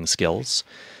developing writing skills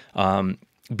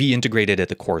be integrated at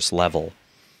the course level?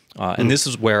 And this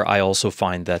is where I also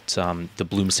find that the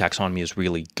Bloom's taxonomy is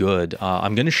really good.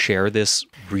 I'm going to share this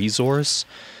resource.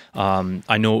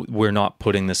 I know we're not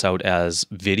putting this out as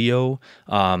video,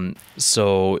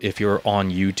 so if you're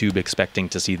on YouTube expecting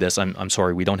to see this, I'm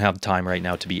sorry, we don't have time right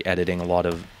now to be editing a lot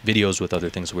of videos with other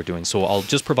things we're doing, so I'll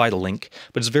just provide a link.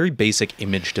 But it's a very basic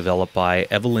image developed by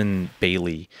Evelyn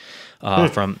Bailey.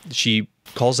 She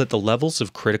calls it the levels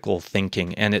of critical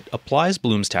thinking, and it applies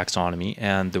Bloom's taxonomy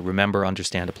and the remember,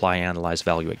 understand, apply, analyze,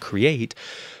 evaluate, create,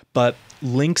 but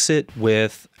links it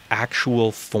with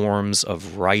actual forms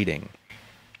of writing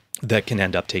that can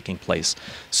end up taking place.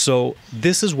 So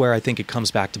this is where I think it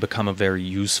comes back to become a very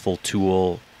useful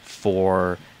tool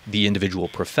for the individual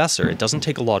professor. It doesn't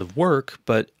take a lot of work,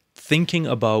 but thinking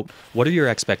about what are your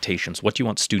expectations, what do you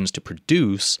want students to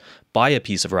produce by a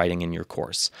piece of writing in your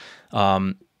course,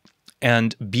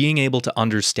 and being able to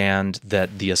understand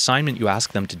that the assignment you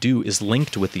ask them to do is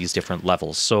linked with these different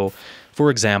levels. So,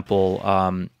 for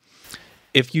example,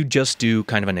 if you just do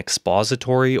kind of an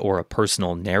expository or a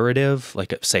personal narrative,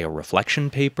 like say a reflection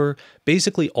paper,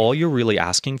 basically all you're really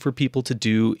asking for people to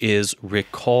do is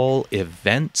recall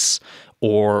events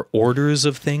or orders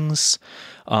of things,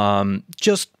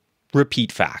 just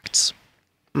repeat facts.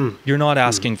 You're not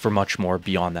asking for much more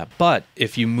beyond that. But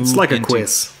if you move it's like a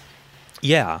quiz.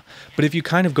 Yeah, but if you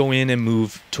kind of go in and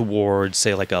move towards,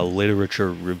 say, like a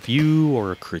literature review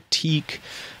or a critique,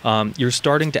 you're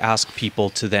starting to ask people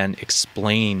to then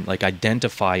explain, like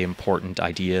identify important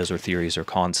ideas or theories or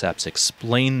concepts,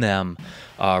 explain them,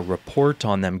 report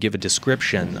on them, give a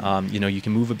description. You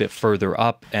can move a bit further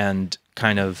up and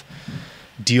kind of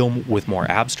deal with more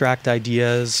abstract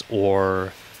ideas,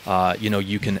 or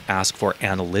you can ask for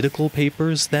analytical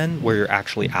papers then, where you're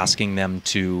actually asking them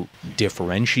to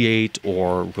differentiate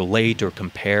or relate or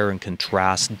compare and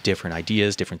contrast different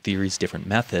ideas, different theories, different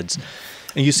methods.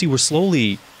 And you see, we're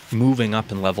slowly moving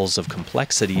up in levels of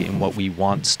complexity in what we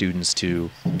want students to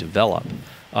develop.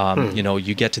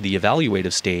 You get to the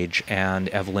evaluative stage, and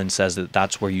Evelyn says that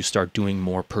that's where you start doing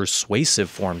more persuasive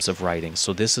forms of writing.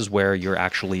 So this is where you're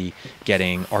actually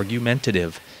getting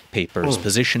argumentative papers,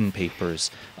 position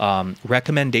papers,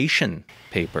 recommendation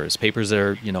papers that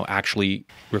are, actually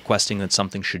requesting that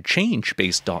something should change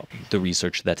based on the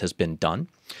research that has been done.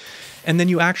 And then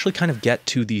you actually kind of get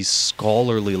to the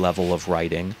scholarly level of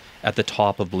writing at the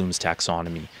top of Bloom's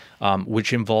taxonomy,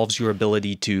 which involves your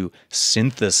ability to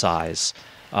synthesize,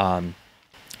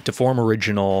 to form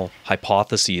original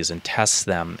hypotheses and test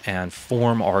them and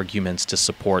form arguments to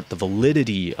support the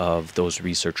validity of those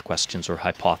research questions or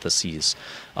hypotheses,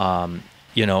 and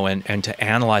to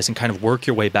analyze and kind of work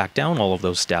your way back down all of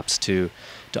those steps to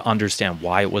understand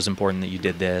why it was important that you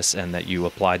did this and that you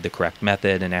applied the correct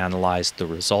method and analyzed the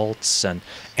results and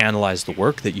analyzed the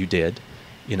work that you did,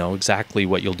 exactly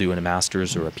what you'll do in a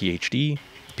master's or a Ph.D.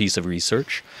 piece of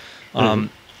research.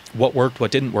 What worked,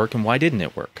 what didn't work, and why didn't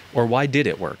it work? Or why did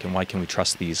it work, and why can we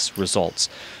trust these results?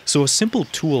 So a simple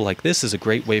tool like this is a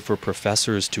great way for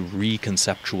professors to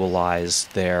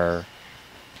reconceptualize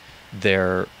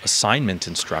their assignment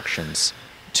instructions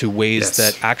to ways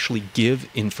that actually give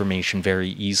information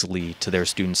very easily to their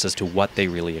students as to what they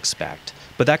really expect.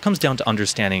 But that comes down to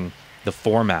understanding the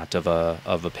format of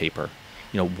a paper.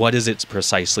 What is it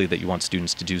precisely that you want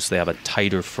students to do so they have a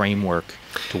tighter framework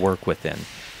to work within?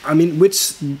 I mean,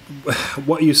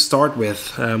 what you start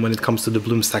with when it comes to the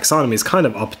Bloom's taxonomy is kind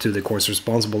of up to the course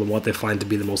responsible and what they find to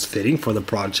be the most fitting for the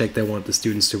project they want the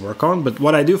students to work on. But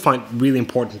what I do find really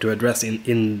important to address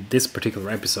in this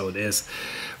particular episode is,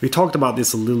 we talked about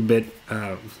this a little bit,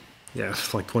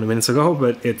 like 20 minutes ago,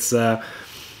 but it's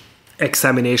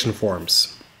examination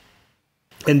forms.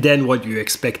 And then what you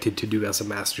expected to do as a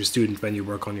master's student when you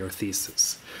work on your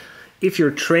thesis. If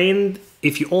you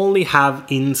only have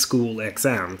in-school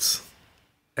exams,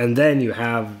 and then you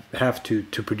have to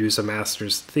produce a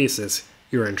master's thesis,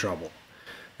 you're in trouble.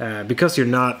 Because you're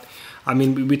not,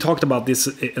 we talked about this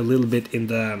a little bit in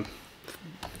the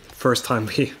first time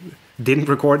we didn't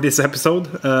record this episode,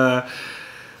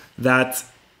 that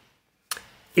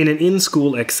in an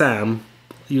in-school exam,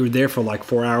 you're there for like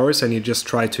 4 hours and you just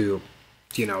try to,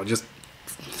 just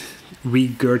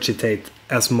regurgitate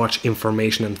as much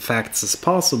information and facts as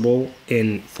possible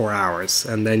in 4 hours,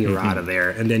 and then you're out of there,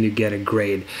 and then you get a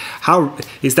grade. How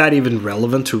is that even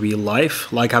relevant to real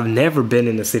life? Like, I've never been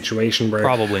in a situation where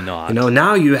probably not.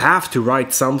 Now you have to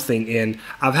write something in.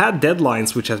 I've had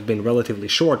deadlines which have been relatively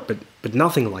short, but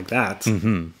nothing like that.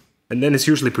 And then it's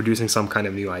usually producing some kind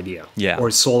of new idea, or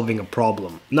solving a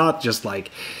problem. Not just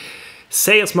like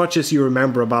say as much as you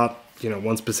remember about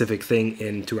one specific thing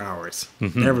in 2 hours.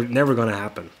 Never gonna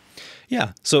happen.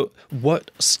 Yeah. So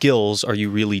what skills are you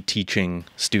really teaching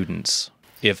students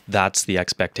if that's the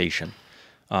expectation?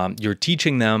 You're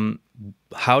teaching them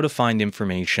how to find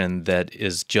information that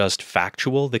is just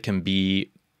factual, that can be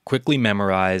quickly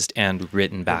memorized and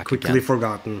written back quickly again.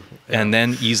 Forgotten. And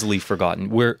then easily forgotten.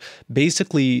 We're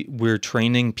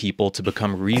training people to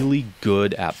become really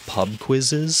good at pub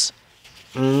quizzes,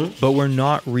 but we're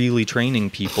not really training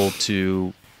people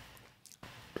to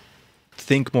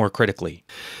think more critically.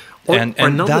 And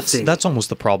that's almost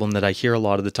the problem that I hear a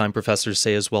lot of the time professors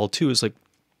say as well too, is like,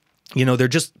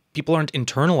 people aren't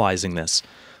internalizing this.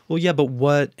 Well, yeah, but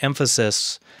what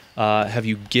emphasis have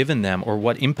you given them, or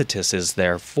what impetus is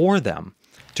there for them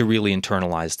to really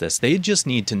internalize this? They just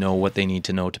need to know what they need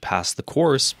to know to pass the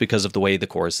course because of the way the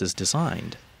course is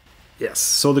designed. Yes,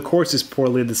 so the course is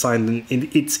poorly designed,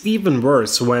 and it's even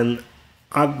worse when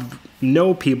I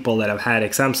know people that have had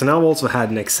exams, and I've also had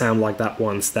an exam like that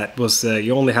once. That was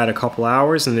you only had a couple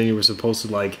hours, and then you were supposed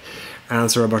to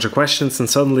answer a bunch of questions, and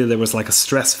suddenly there was a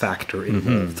stress factor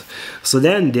involved. So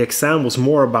then the exam was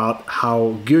more about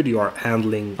how good you are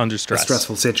handling under stress. A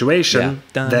stressful situation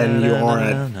than you are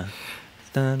at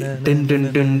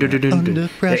under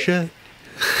pressure.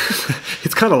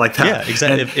 It's kind of like that. Yeah,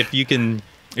 exactly.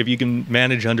 If you can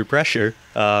manage under pressure,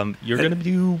 you're going to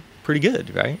do pretty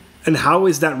good, right? And how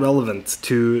is that relevant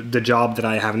to the job that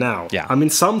I have now? Yeah.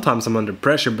 Sometimes I'm under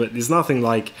pressure, but it's nothing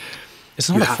like... It's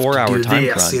not a 4-hour time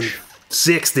crunch. In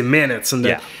 60 minutes. And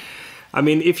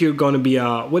if you're going to be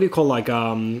what do you call,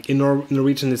 in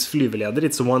Norwegian it's flyveleder.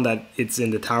 It's the one that it's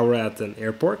in the tower at an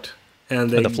airport.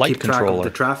 And they the flight keep track controller. of the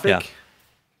traffic.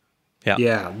 Yeah.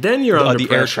 Yeah. Then you're under the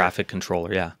pressure. air traffic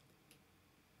controller, yeah.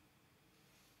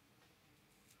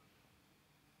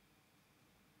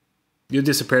 You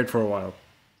disappeared for a while.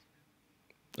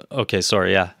 Okay,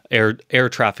 sorry, yeah. Air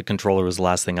traffic controller was the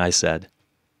last thing I said.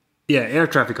 Yeah, air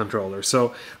traffic controller.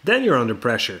 So then you're under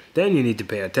pressure. Then you need to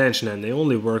pay attention, and they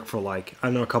only work for like, I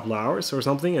don't know, a couple of hours or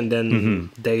something, and then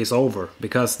day's over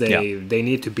because they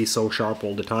need to be so sharp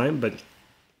all the time. But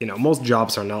you know, most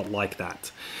jobs are not like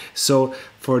that. So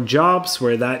for jobs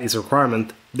where that is a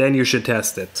requirement, then you should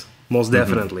test it. Most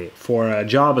definitely. For a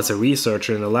job as a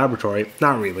researcher in a laboratory,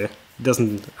 not really. It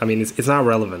doesn't. I mean, it's not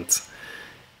relevant.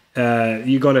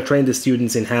 You're going to train the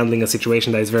students in handling a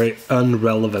situation that is very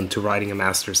unrelevant to writing a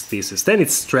master's thesis. Then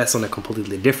it's stress on a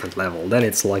completely different level. Then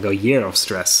it's like a year of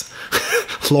stress,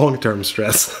 long-term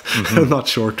stress, not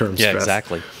short-term stress. Yeah,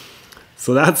 exactly.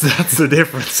 So that's the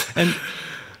difference. And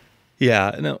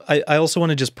yeah, no, I also want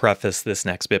to just preface this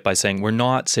next bit by saying we're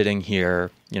not sitting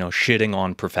here, shitting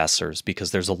on professors,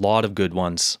 because there's a lot of good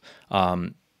ones.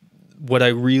 What I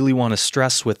really want to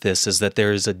stress with this is that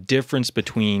there is a difference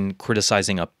between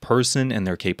criticizing a person and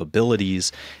their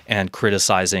capabilities and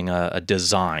criticizing a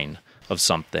design of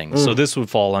something. So this would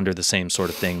fall under the same sort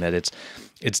of thing, that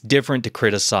it's different to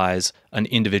criticize an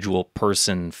individual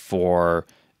person for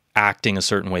acting a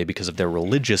certain way because of their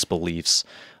religious beliefs,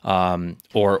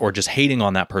 or just hating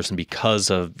on that person because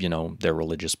of their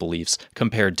religious beliefs,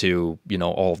 compared to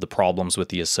all of the problems with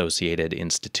the associated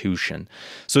institution.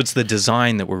 So it's the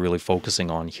design that we're really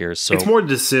focusing on here. So it's more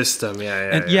the system,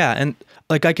 and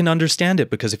like I can understand it,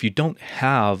 because if you don't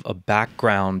have a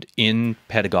background in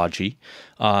pedagogy,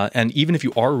 and even if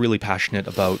you are really passionate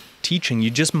about teaching, you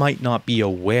just might not be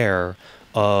aware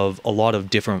of a lot of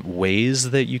different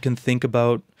ways that you can think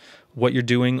about what you're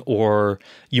doing, or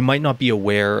you might not be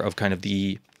aware of kind of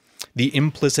the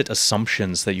implicit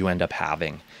assumptions that you end up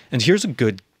having. And here's a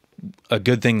good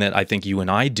thing that I think you and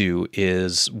I do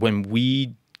is when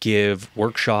we give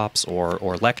workshops or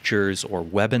lectures or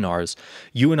webinars,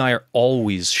 you and I are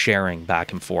always sharing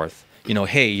back and forth.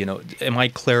 Hey, am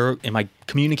I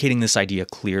communicating this idea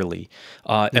clearly?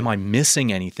 Am I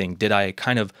missing anything? Did I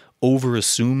kind of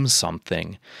overassume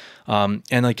something? And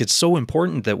it's so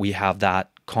important that we have that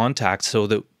contact, so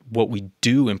that what we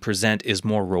do and present is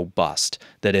more robust,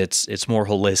 that it's more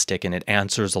holistic, and it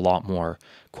answers a lot more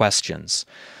questions.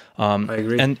 I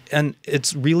agree. And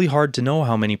it's really hard to know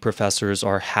how many professors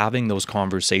are having those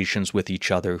conversations with each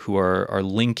other, who are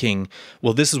linking,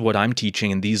 well, this is what I'm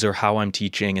teaching, and these are how I'm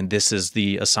teaching, and this is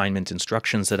the assignment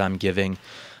instructions that I'm giving.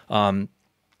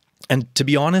 And to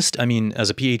be honest, I mean,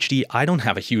 as a PhD, I don't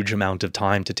have a huge amount of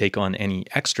time to take on any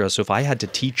extra. So if I had to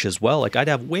teach as well, I'd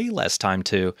have way less time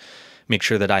to make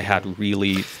sure that I had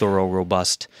really thorough,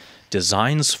 robust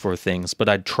designs for things. But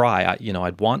I'd try,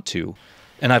 I'd want to.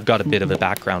 And I've got a bit of a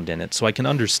background in it. So I can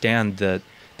understand that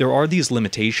there are these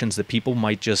limitations that people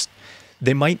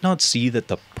they might not see that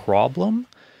the problem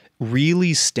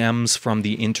really stems from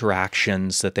the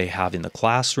interactions that they have in the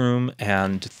classroom,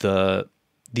 and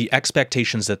the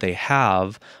expectations that they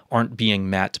have aren't being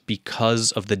met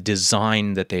because of the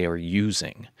design that they are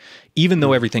using, even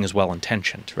though everything is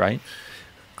well-intentioned, right?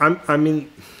 I mean,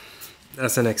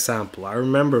 as an example, I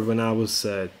remember when I was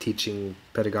teaching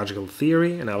pedagogical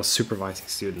theory and I was supervising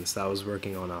students that I was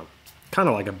working on a kind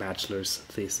of like a bachelor's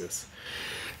thesis.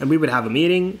 And we would have a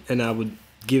meeting, and I would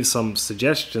give some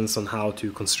suggestions on how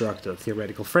to construct a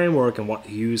theoretical framework and what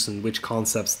to use and which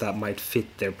concepts that might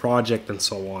fit their project and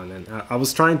so on. And I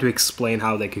was trying to explain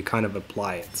how they could kind of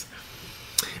apply it.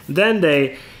 Then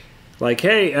they like,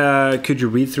 hey, could you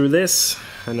read through this?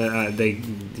 And they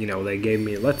gave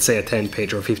me, let's say, a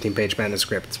 10-page or 15-page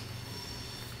manuscript.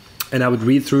 And I would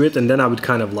read through it, and then I would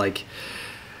kind of like,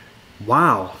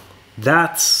 wow,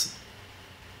 that's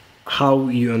how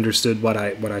you understood what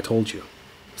I told you.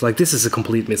 It's like, this is a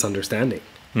complete misunderstanding.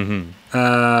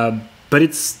 But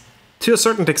it's, to a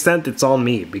certain extent, it's on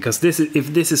me, because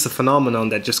if this is a phenomenon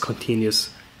that just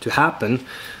continues to happen,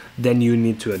 then you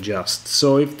need to adjust.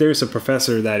 So if there's a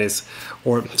professor that is,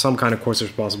 or some kind of course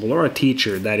responsible, or a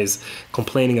teacher that is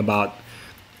complaining about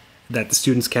that the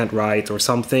students can't write or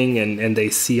something, and they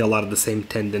see a lot of the same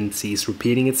tendencies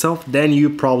repeating itself, then you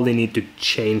probably need to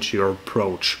change your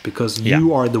approach, because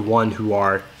you are the one who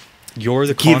are You're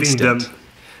the giving constant. them.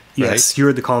 Yes, right?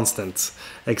 You're the constant.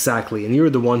 Exactly. And you're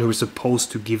the one who is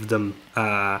supposed to give them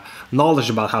knowledge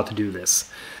about how to do this.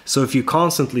 So if you're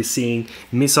constantly seeing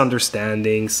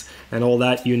misunderstandings and all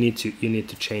that, you need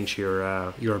to change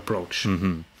your approach.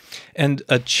 And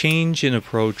a change in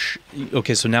approach.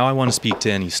 Okay, so now I want to speak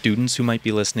to any students who might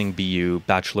be listening, be you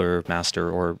bachelor, master,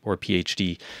 or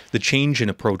PhD. The change in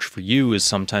approach for you is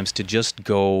sometimes to just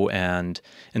go and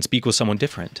speak with someone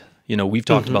different. You know, we've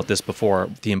talked about this before,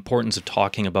 the importance of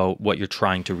talking about what you're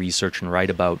trying to research and write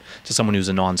about to someone who's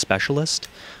a non-specialist,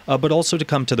 but also to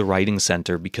come to the Writing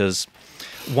Centre, because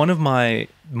one of my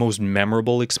most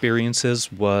memorable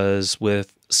experiences was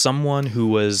with someone who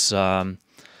was,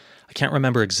 I can't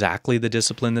remember exactly the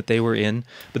discipline that they were in,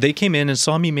 but they came in and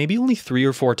saw me maybe only 3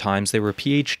 or 4 times. They were a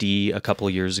Ph.D. a couple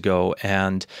of years ago,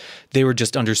 and they were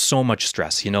just under so much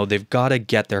stress. You know, they've got to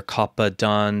get their CUPPA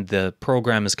done. The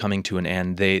program is coming to an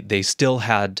end. They still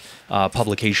had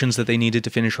publications that they needed to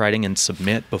finish writing and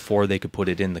submit before they could put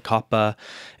it in the CUPPA,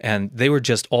 and they were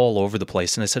just all over the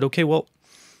place. And I said, okay, well,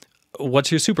 what's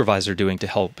your supervisor doing to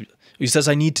help? He says,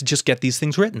 I need to just get these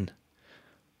things written.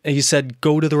 And he said,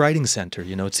 go to the Writing Centre.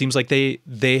 You know, it seems like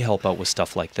they help out with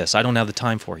stuff like this. I don't have the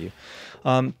time for you.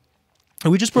 And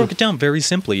we just broke it down very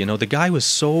simply. You know, the guy was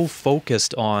so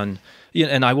focused on,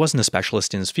 and I wasn't a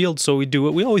specialist in his field, so we do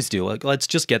what we always do. Like, let's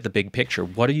just get the big picture.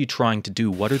 What are you trying to do?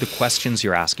 What are the questions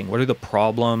you're asking? What are the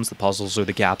problems, the puzzles, or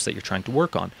the gaps that you're trying to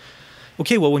work on?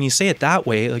 Okay, well, when you say it that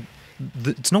way, like,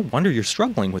 it's no wonder you're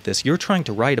struggling with this. You're trying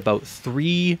to write about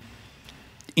 3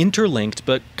 interlinked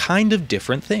but kind of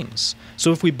different things.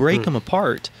 So if we break them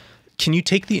apart, can you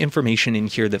take the information in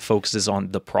here that focuses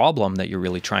on the problem that you're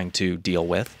really trying to deal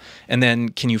with, and then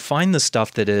can you find the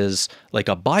stuff that is like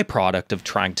a byproduct of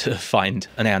trying to find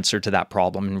an answer to that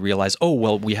problem and realize, oh,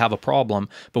 well, we have a problem,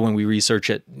 but when we research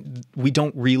it, we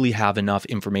don't really have enough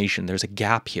information. There's a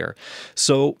gap here.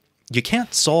 So you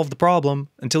can't solve the problem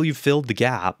until you've filled the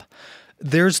gap.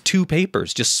 There's 2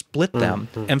 papers, just split them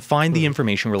and find the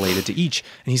information related to each.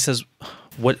 And he says,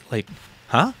 what, like,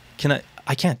 huh?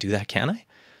 I can't do that, can I?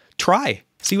 Try,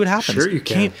 see what happens. Sure you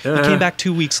can. He came back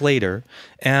 2 weeks later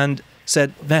and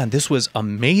said, man, this was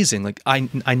amazing. Like,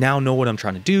 I now know what I'm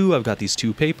trying to do. I've got these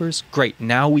 2 papers. Great,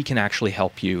 now we can actually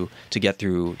help you to get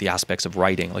through the aspects of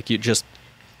writing. Like,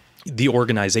 the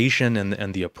organization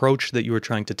and the approach that you were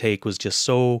trying to take was just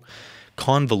so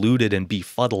convoluted and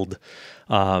befuddled.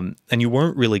 And you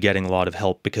weren't really getting a lot of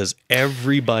help because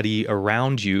everybody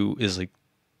around you is like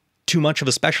too much of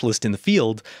a specialist in the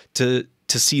field to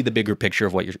see the bigger picture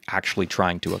of what you're actually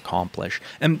trying to accomplish.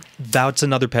 And that's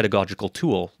another pedagogical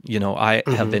tool. You know, I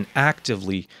have been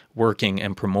actively working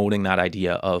and promoting that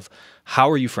idea of how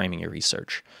are you framing your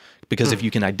research? Because if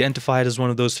you can identify it as one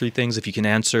of those 3 things, if you can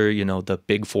answer, you know, the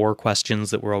big 4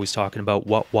 questions that we're always talking about,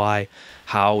 what, why,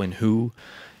 how, and who,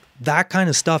 that kind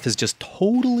of stuff is just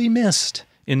totally missed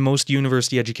in most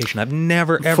university education. I've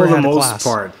never, ever had a class. For the most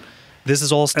part. This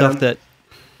is all stuff that,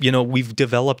 you know, we've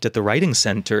developed at the Writing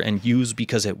Centre and use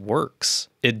because it works.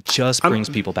 It just brings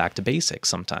people back to basics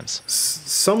sometimes.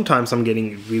 Sometimes I'm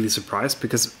getting really surprised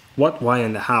because what, why,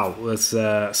 and the how was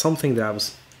something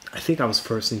that I think I was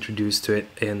first introduced to it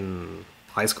in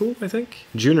high school, I think.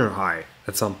 Junior high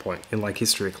at some point in like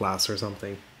history class or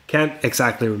something. Can't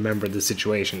exactly remember the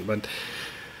situation, but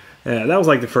that was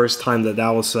like the first time that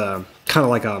was kind of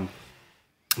like a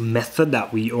method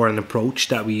or an approach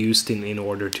that we used in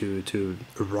order to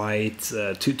write,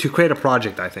 to create a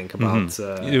project, I think, about...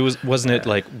 Wasn't it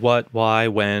like what, why,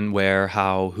 when, where,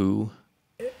 how, who?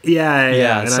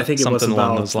 Yeah. And I think it was something about...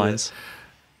 along those lines.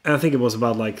 And I think it was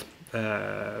about like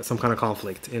some kind of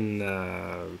conflict in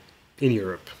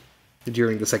Europe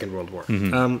during the Second World War.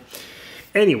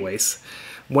 Anyways...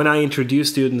 When I introduce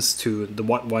students to the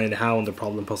what, why, and how and the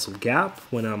problem, puzzle, gap,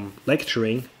 when I'm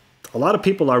lecturing, a lot of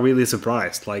people are really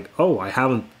surprised. Like, oh, I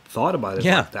haven't thought about it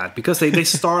like that. Because they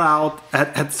start out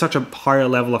at such a higher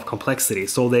level of complexity.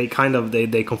 So they kind of,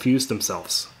 they confuse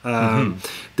themselves.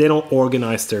 They don't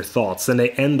organize their thoughts. And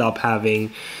they end up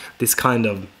having this kind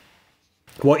of,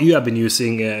 what you have been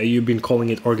using, you've been calling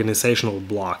it organizational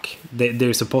block.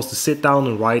 They're supposed to sit down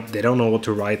and write. They don't know what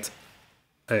to write.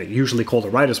 Usually called a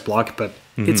writer's block, but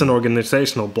it's an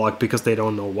organizational block because they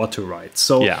don't know what to write.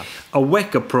 So a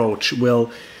WEC approach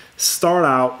will start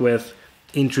out with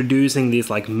introducing these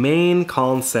like main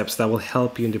concepts that will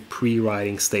help you in the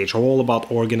pre-writing stage, all about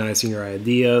organizing your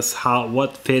ideas,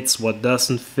 what fits, what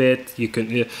doesn't fit. You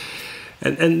can,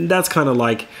 and that's kind of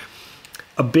like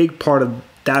a big part of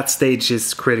that stage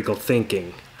is critical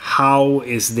thinking. How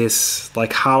is this,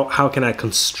 like, how can I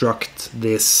construct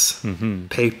this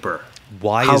paper?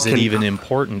 Why is it even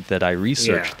important that I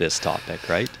research this topic,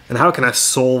 right? And how can I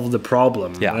solve the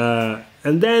problem?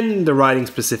 And then the writing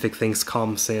specific things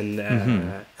comes in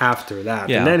after that.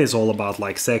 And then it's all about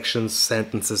like sections,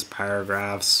 sentences,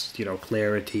 paragraphs, you know,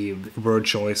 clarity, word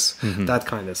choice, that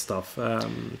kind of stuff.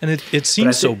 And it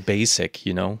seems so basic,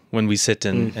 you know, when we sit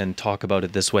and talk about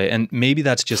it this way. And maybe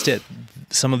that's just it.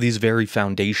 Some of these very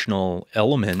foundational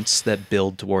elements that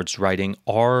build towards writing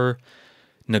are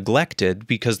neglected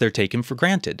because they're taken for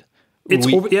granted. That's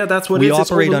what we it is.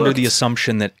 It's operate under the overlooked.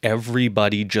 assumption that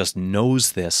everybody just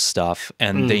knows this stuff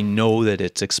and they know that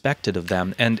it's expected of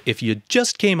them. And if you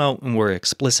just came out and were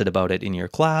explicit about it in your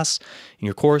class, in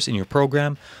your course, in your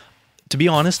program, to be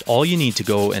honest, all you need to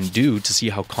go and do to see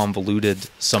how convoluted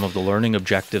some of the learning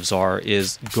objectives are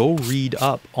is go read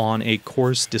up on a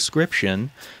course description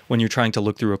when you're trying to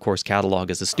look through a course catalog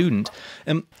as a student.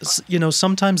 And,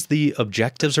 sometimes the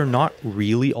objectives are not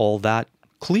really all that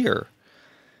clear.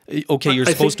 Okay, you're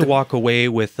supposed to walk away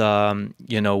with,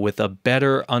 with a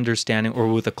better understanding or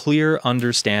with a clear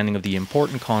understanding of the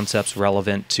important concepts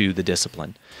relevant to the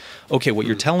discipline. Okay, what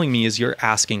you're telling me is you're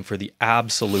asking for the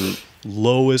absolute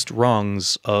lowest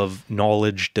rungs of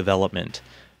knowledge development.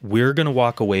 We're going to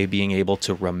walk away being able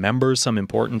to remember some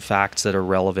important facts that are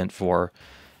relevant for,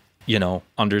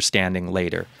 understanding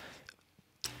later.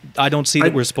 I don't see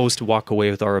that we're supposed to walk away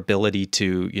with our ability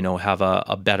to, have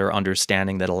a better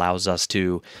understanding that allows us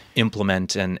to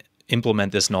implement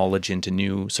this knowledge into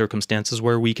new circumstances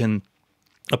where we can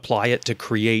apply it to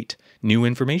create new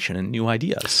information and new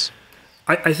ideas.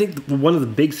 I think one of the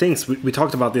big things, we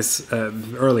talked about this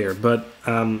earlier, but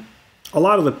a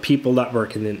lot of the people that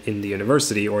work in the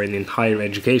university or in higher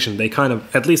education, they kind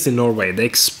of, at least in Norway, they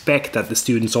expect that the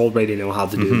students already know how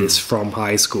to do this from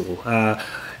high school.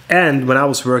 And when I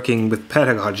was working with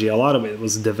pedagogy, a lot of it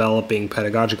was developing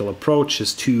pedagogical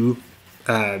approaches to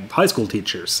high school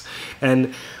teachers.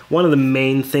 And one of the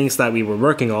main things that we were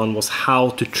working on was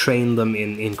how to train them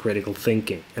in critical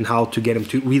thinking and how to get them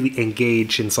to really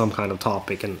engage in some kind of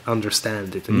topic and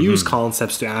understand it and use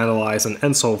concepts to analyze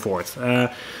and so forth.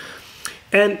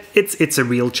 And it's a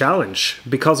real challenge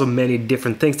because of many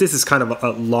different things. This is kind of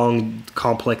a long,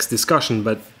 complex discussion,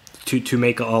 but to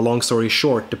make a long story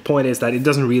short, the point is that it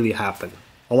doesn't really happen.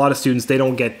 A lot of students, they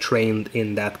don't get trained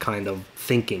in that kind of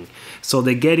thinking. So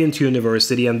they get into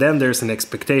university and then there's an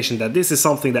expectation that this is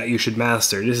something that you should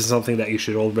master. This is something that you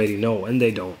should already know, and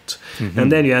they don't.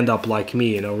 And then you end up like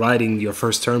me, writing your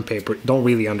first term paper, don't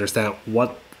really understand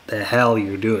what the hell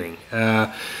you're doing.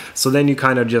 So then you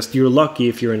kind of you're lucky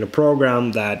if you're in a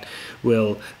program that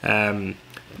will, where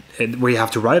you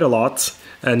have to write a lot.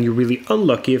 And you're really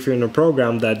unlucky if you're in a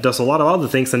program that does a lot of other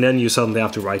things, and then you suddenly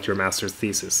have to write your master's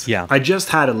thesis. Yeah. I just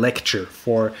had a lecture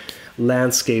for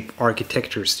landscape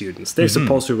architecture students. They're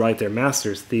supposed to write their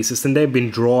master's thesis, and they've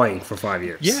been drawing for 5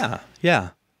 years. Yeah.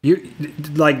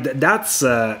 That's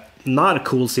not a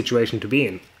cool situation to be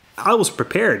in. I was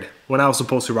prepared when I was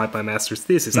supposed to write my master's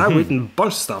thesis. I've written a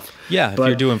bunch of stuff. Yeah, if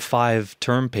you're doing 5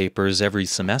 term papers every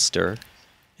semester...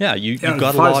 Yeah, you've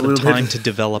got a lot of time to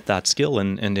develop that skill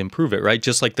and improve it, right?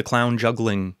 Just like the clown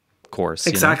juggling course.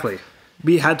 Exactly.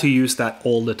 We had to use that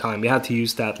all the time. We had to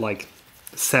use that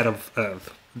set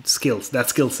of skills, that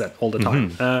skill set all the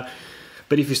time.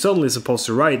 But if you're suddenly supposed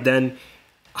to write, then,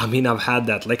 I've had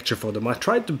that lecture for them. I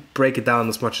tried to break it down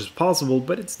as much as possible,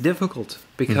 but it's difficult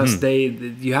because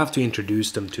you have to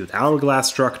introduce them to the hourglass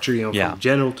structure, from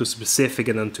general to specific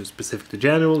and then to specific to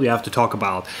general. You have to talk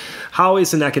about how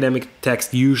is an academic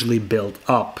text usually built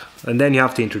up. And then you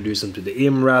have to introduce them to the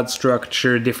IMRAD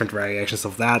structure, different variations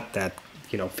of that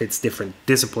fits different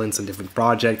disciplines and different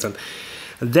projects. And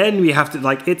then we have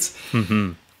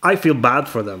to, I feel bad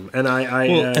for them, and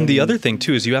and the other thing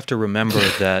too is you have to remember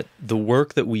that the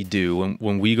work that we do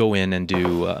when we go in and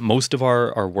do most of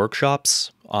our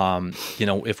workshops,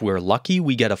 if we're lucky,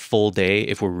 we get a full day.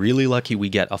 If we're really lucky, we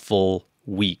get a full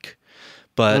week.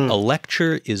 But a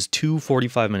lecture is 2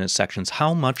 45-minute sections.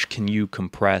 How much can you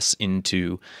compress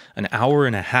into an hour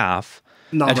and a half?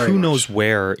 Not very who much. knows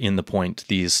where in the point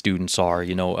these students are?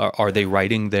 Are they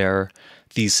writing their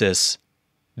thesis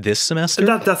this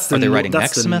semester? Are they writing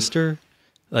next semester?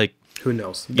 Who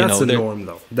knows? That's the norm,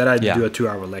 though. That I do a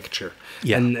 2-hour lecture,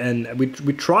 and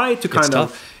we try to kind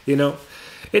of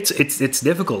it's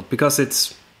difficult because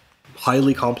it's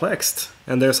highly complex,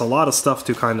 and there's a lot of stuff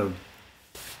to kind of.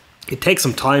 It takes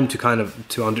some time to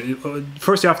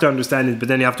first you have to understand it, but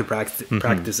then you have to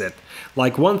practice it.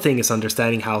 Like one thing is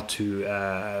understanding how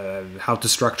to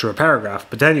structure a paragraph,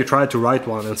 but then you try to write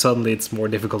one and suddenly it's more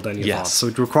difficult than you thought. So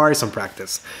it requires some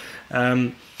practice.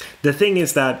 The thing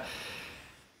is that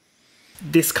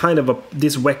this kind of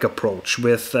this WEC approach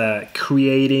with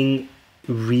creating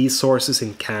resources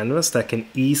in Canvas that can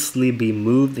easily be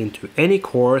moved into any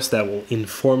course that will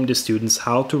inform the students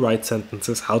how to write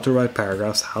sentences, how to write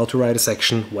paragraphs, how to write a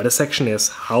section, what a section is,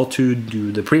 how to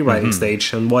do the pre-writing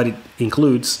stage and what it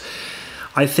includes.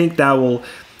 I think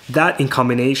that in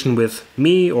combination with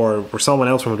me or someone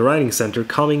else from the Writing Centre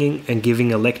coming in and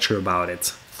giving a lecture about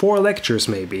it 4 lectures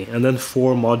maybe, and then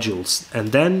 4 modules,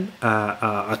 and then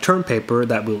a term paper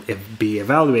that will be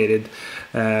evaluated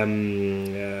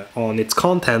on its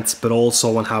contents, but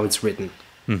also on how it's written.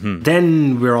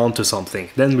 Then we're on to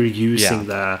something. Then we're using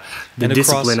the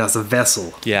discipline as a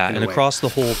vessel. Yeah, and across the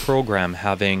whole program,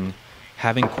 having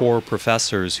core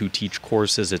professors who teach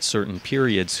courses at certain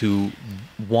periods who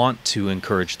want to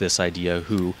encourage this idea,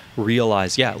 who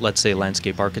realize, let's say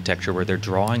landscape architecture where they're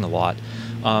drawing a lot.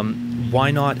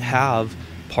 Why not have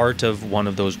part of one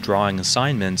of those drawing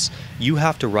assignments, you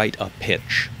have to write a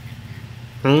pitch.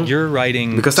 You're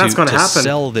writing because that's going to happen.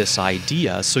 Sell this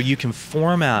idea, so you can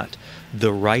format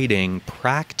the writing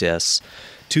practice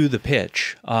to the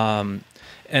pitch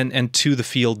and to the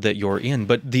field that you're in.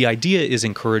 But the idea is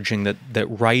encouraging that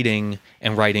writing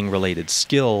and writing-related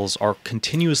skills are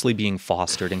continuously being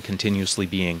fostered and continuously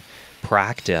being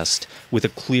practiced with a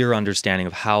clear understanding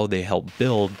of how they help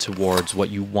build towards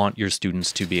what you want your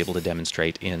students to be able to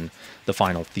demonstrate in the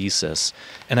final thesis.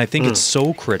 And I think it's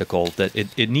so critical that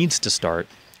it needs to start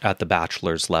at the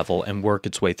bachelor's level and work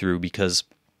its way through, because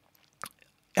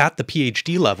at the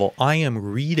PhD level, I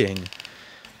am reading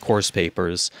course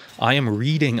papers, I am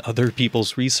reading other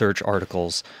people's research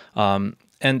articles,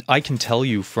 and I can tell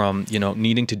you from,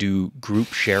 needing to do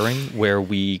group sharing where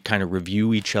we kind of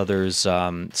review each other's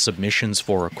submissions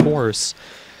for a course,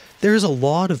 there's a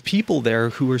lot of people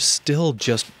there who are still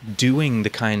just doing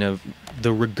the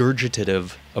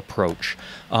regurgitative approach.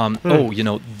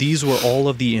 These were all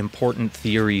of the important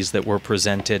theories that were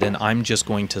presented, and I'm just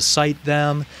going to cite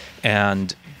them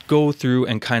and go through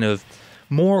and kind of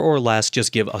more or less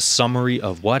just give a summary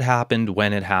of what happened,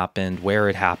 when it happened, where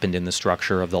it happened in the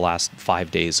structure of the last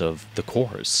 5 days of the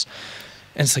course.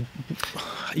 And it's like,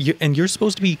 you're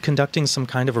supposed to be conducting some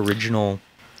kind of original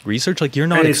research. Like, you're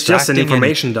not. And it's just an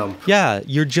information dump. Yeah,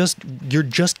 you're just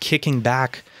kicking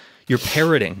back. You're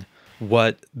parroting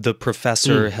what the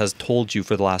professor has told you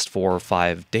for the last 4 or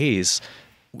 5 days.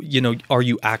 Are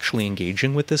you actually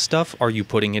engaging with this stuff? Are you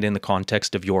putting it in the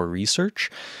context of your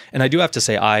research? And I do have to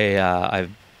say,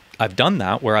 I've done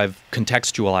that where I've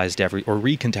contextualized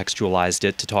recontextualized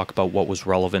it to talk about what was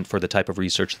relevant for the type of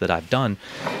research that I've done.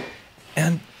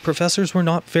 And professors were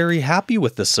not very happy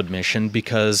with the submission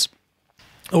because,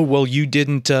 you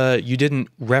didn't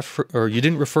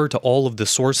refer to all of the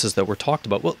sources that were talked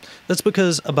about. Well, that's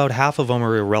because about half of them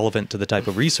are irrelevant to the type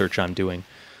of research I'm doing.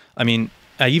 I mean,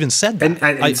 I even said that.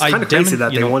 And it's kind of crazy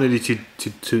that they wanted you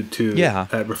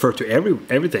to refer to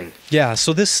everything. Yeah,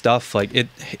 so this stuff, like,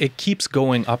 it keeps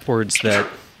going upwards. That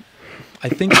I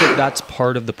think that's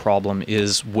part of the problem,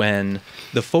 is when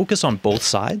the focus on both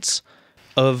sides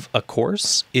of a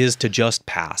course is to just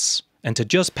pass. And to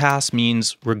just pass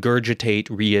means regurgitate,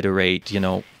 reiterate,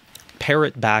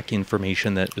 parrot back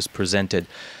information that was presented.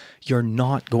 You're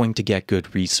not going to get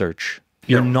good research.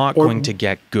 You're not going to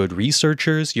get good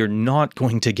researchers. You're not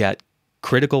going to get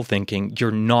critical thinking.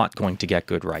 You're not going to get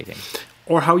good writing.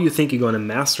 Or how you think you're going to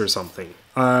master something.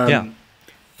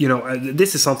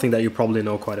 This is something that you probably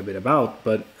know quite a bit about,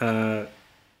 but I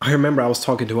remember I was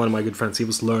talking to one of my good friends. He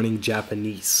was learning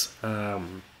Japanese.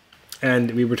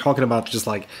 And we were talking about just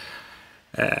like,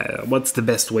 what's the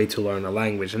best way to learn a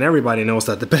language? And everybody knows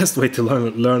that the best way to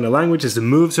learn a language is to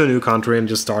move to a new country and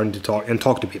just start to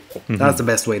talk to people. That's the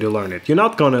best way to learn it. You're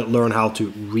not going to learn how to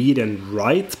read and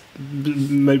write,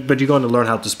 but you're going to learn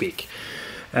how to speak.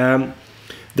 The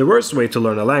worst way to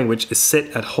learn a language is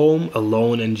sit at home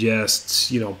alone and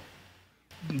just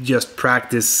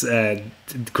practice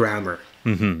grammar.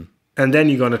 And then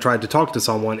you're going to try to talk to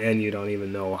someone and you don't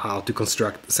even know how to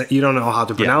you don't know how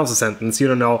to pronounce a sentence. You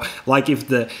don't know, like, if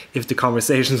the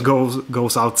conversations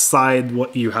goes outside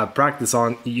what you have practice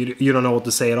on, you don't know what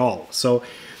to say at all. So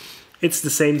it's the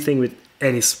same thing with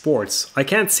any sports. I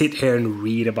can't sit here and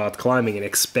read about climbing and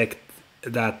expect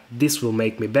that this will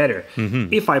make me better.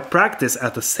 If I practice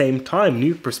at the same time,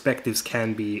 new perspectives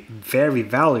can be very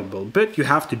valuable, but you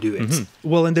have to do it.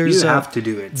 Well, and you have to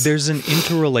do it. There's an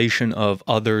interrelation of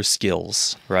other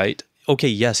skills, right? Okay,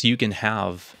 yes, you can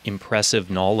have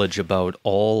impressive knowledge about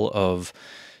all of,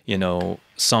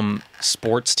 some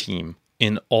sports team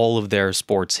in all of their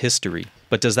sports history,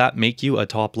 but does that make you a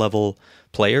top-level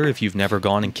player if you've never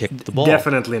gone and kicked the ball?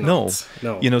 Definitely not.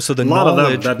 No. So the a lot of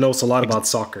them that knows a lot about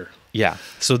soccer. Yeah.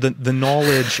 So the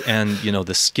knowledge and,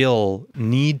 the skill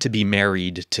need to be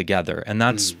married together. And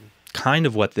that's kind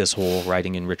of what this whole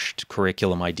writing enriched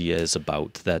curriculum idea is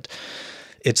about, that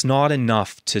it's not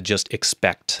enough to just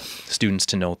expect students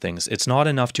to know things. It's not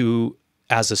enough to,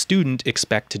 as a student,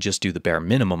 expect to just do the bare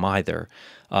minimum either.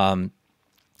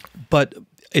 But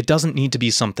it doesn't need to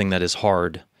be something that is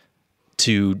hard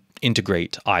to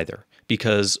integrate either,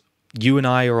 because you and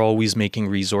I are always making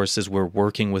resources. We're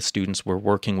working with students. We're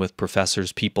working with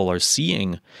professors. People are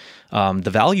seeing the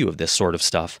value of this sort of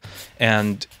stuff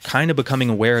and kind of becoming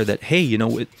aware that, hey, you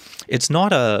know, it's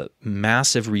not a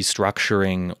massive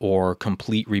restructuring or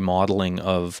complete remodeling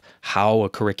of how a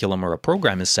curriculum or a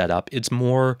program is set up. It's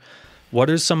more, what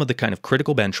are some of the kind of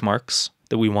critical benchmarks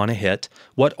that we want to hit?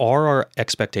 What are our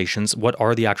expectations? What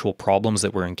are the actual problems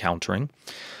that we're encountering?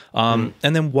 And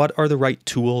then what are the right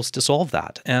tools to solve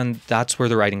that? And that's where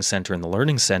the Writing Centre and the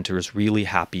Learning Centre is really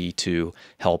happy to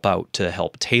help out, to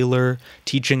help tailor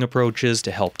teaching approaches,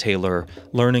 to help tailor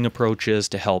learning approaches,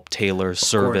 to help tailor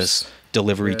service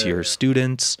delivery to your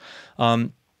students.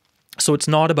 So it's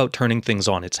not about turning things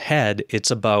on its head. It's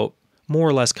about more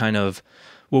or less kind of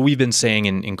what we've been saying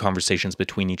in conversations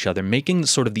between each other, making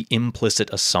sort of the implicit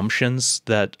assumptions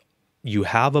that you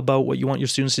have about what you want your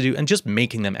students to do and just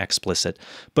making them explicit,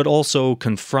 but also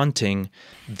confronting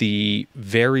the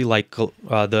very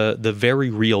the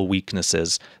very real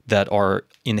weaknesses that are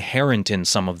inherent in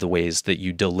some of the ways that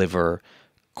you deliver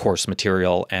course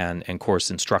material and course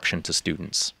instruction to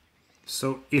students.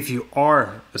 So if you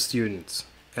are a student,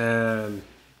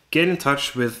 get in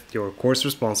touch with your course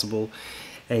responsible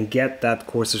and get that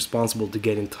course responsible to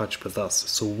get in touch with us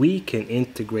so we can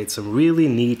integrate some really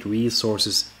neat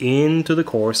resources into the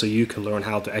course so you can learn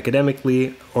how to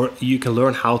academically, or you can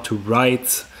learn how to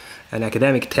write an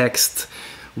academic text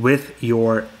with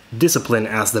your discipline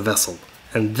as the vessel.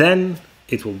 And then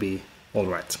it will be all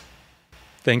right.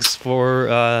 Thanks for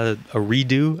a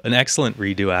redo, an excellent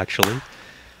redo, actually.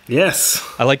 Yes.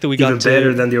 I like that we got even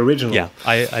better than the original. Yeah,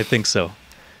 I think so.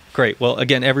 Great. Well,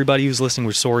 again, everybody who's listening,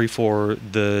 we're sorry for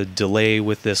the delay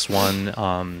with this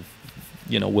one.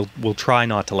 You know, we'll try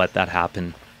not to let that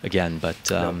happen again, but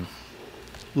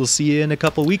we'll see you in a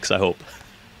couple of weeks, I hope.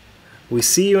 We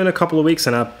see you in a couple of weeks,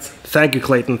 and thank you,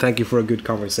 Clayton. Thank you for a good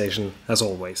conversation, as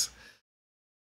always.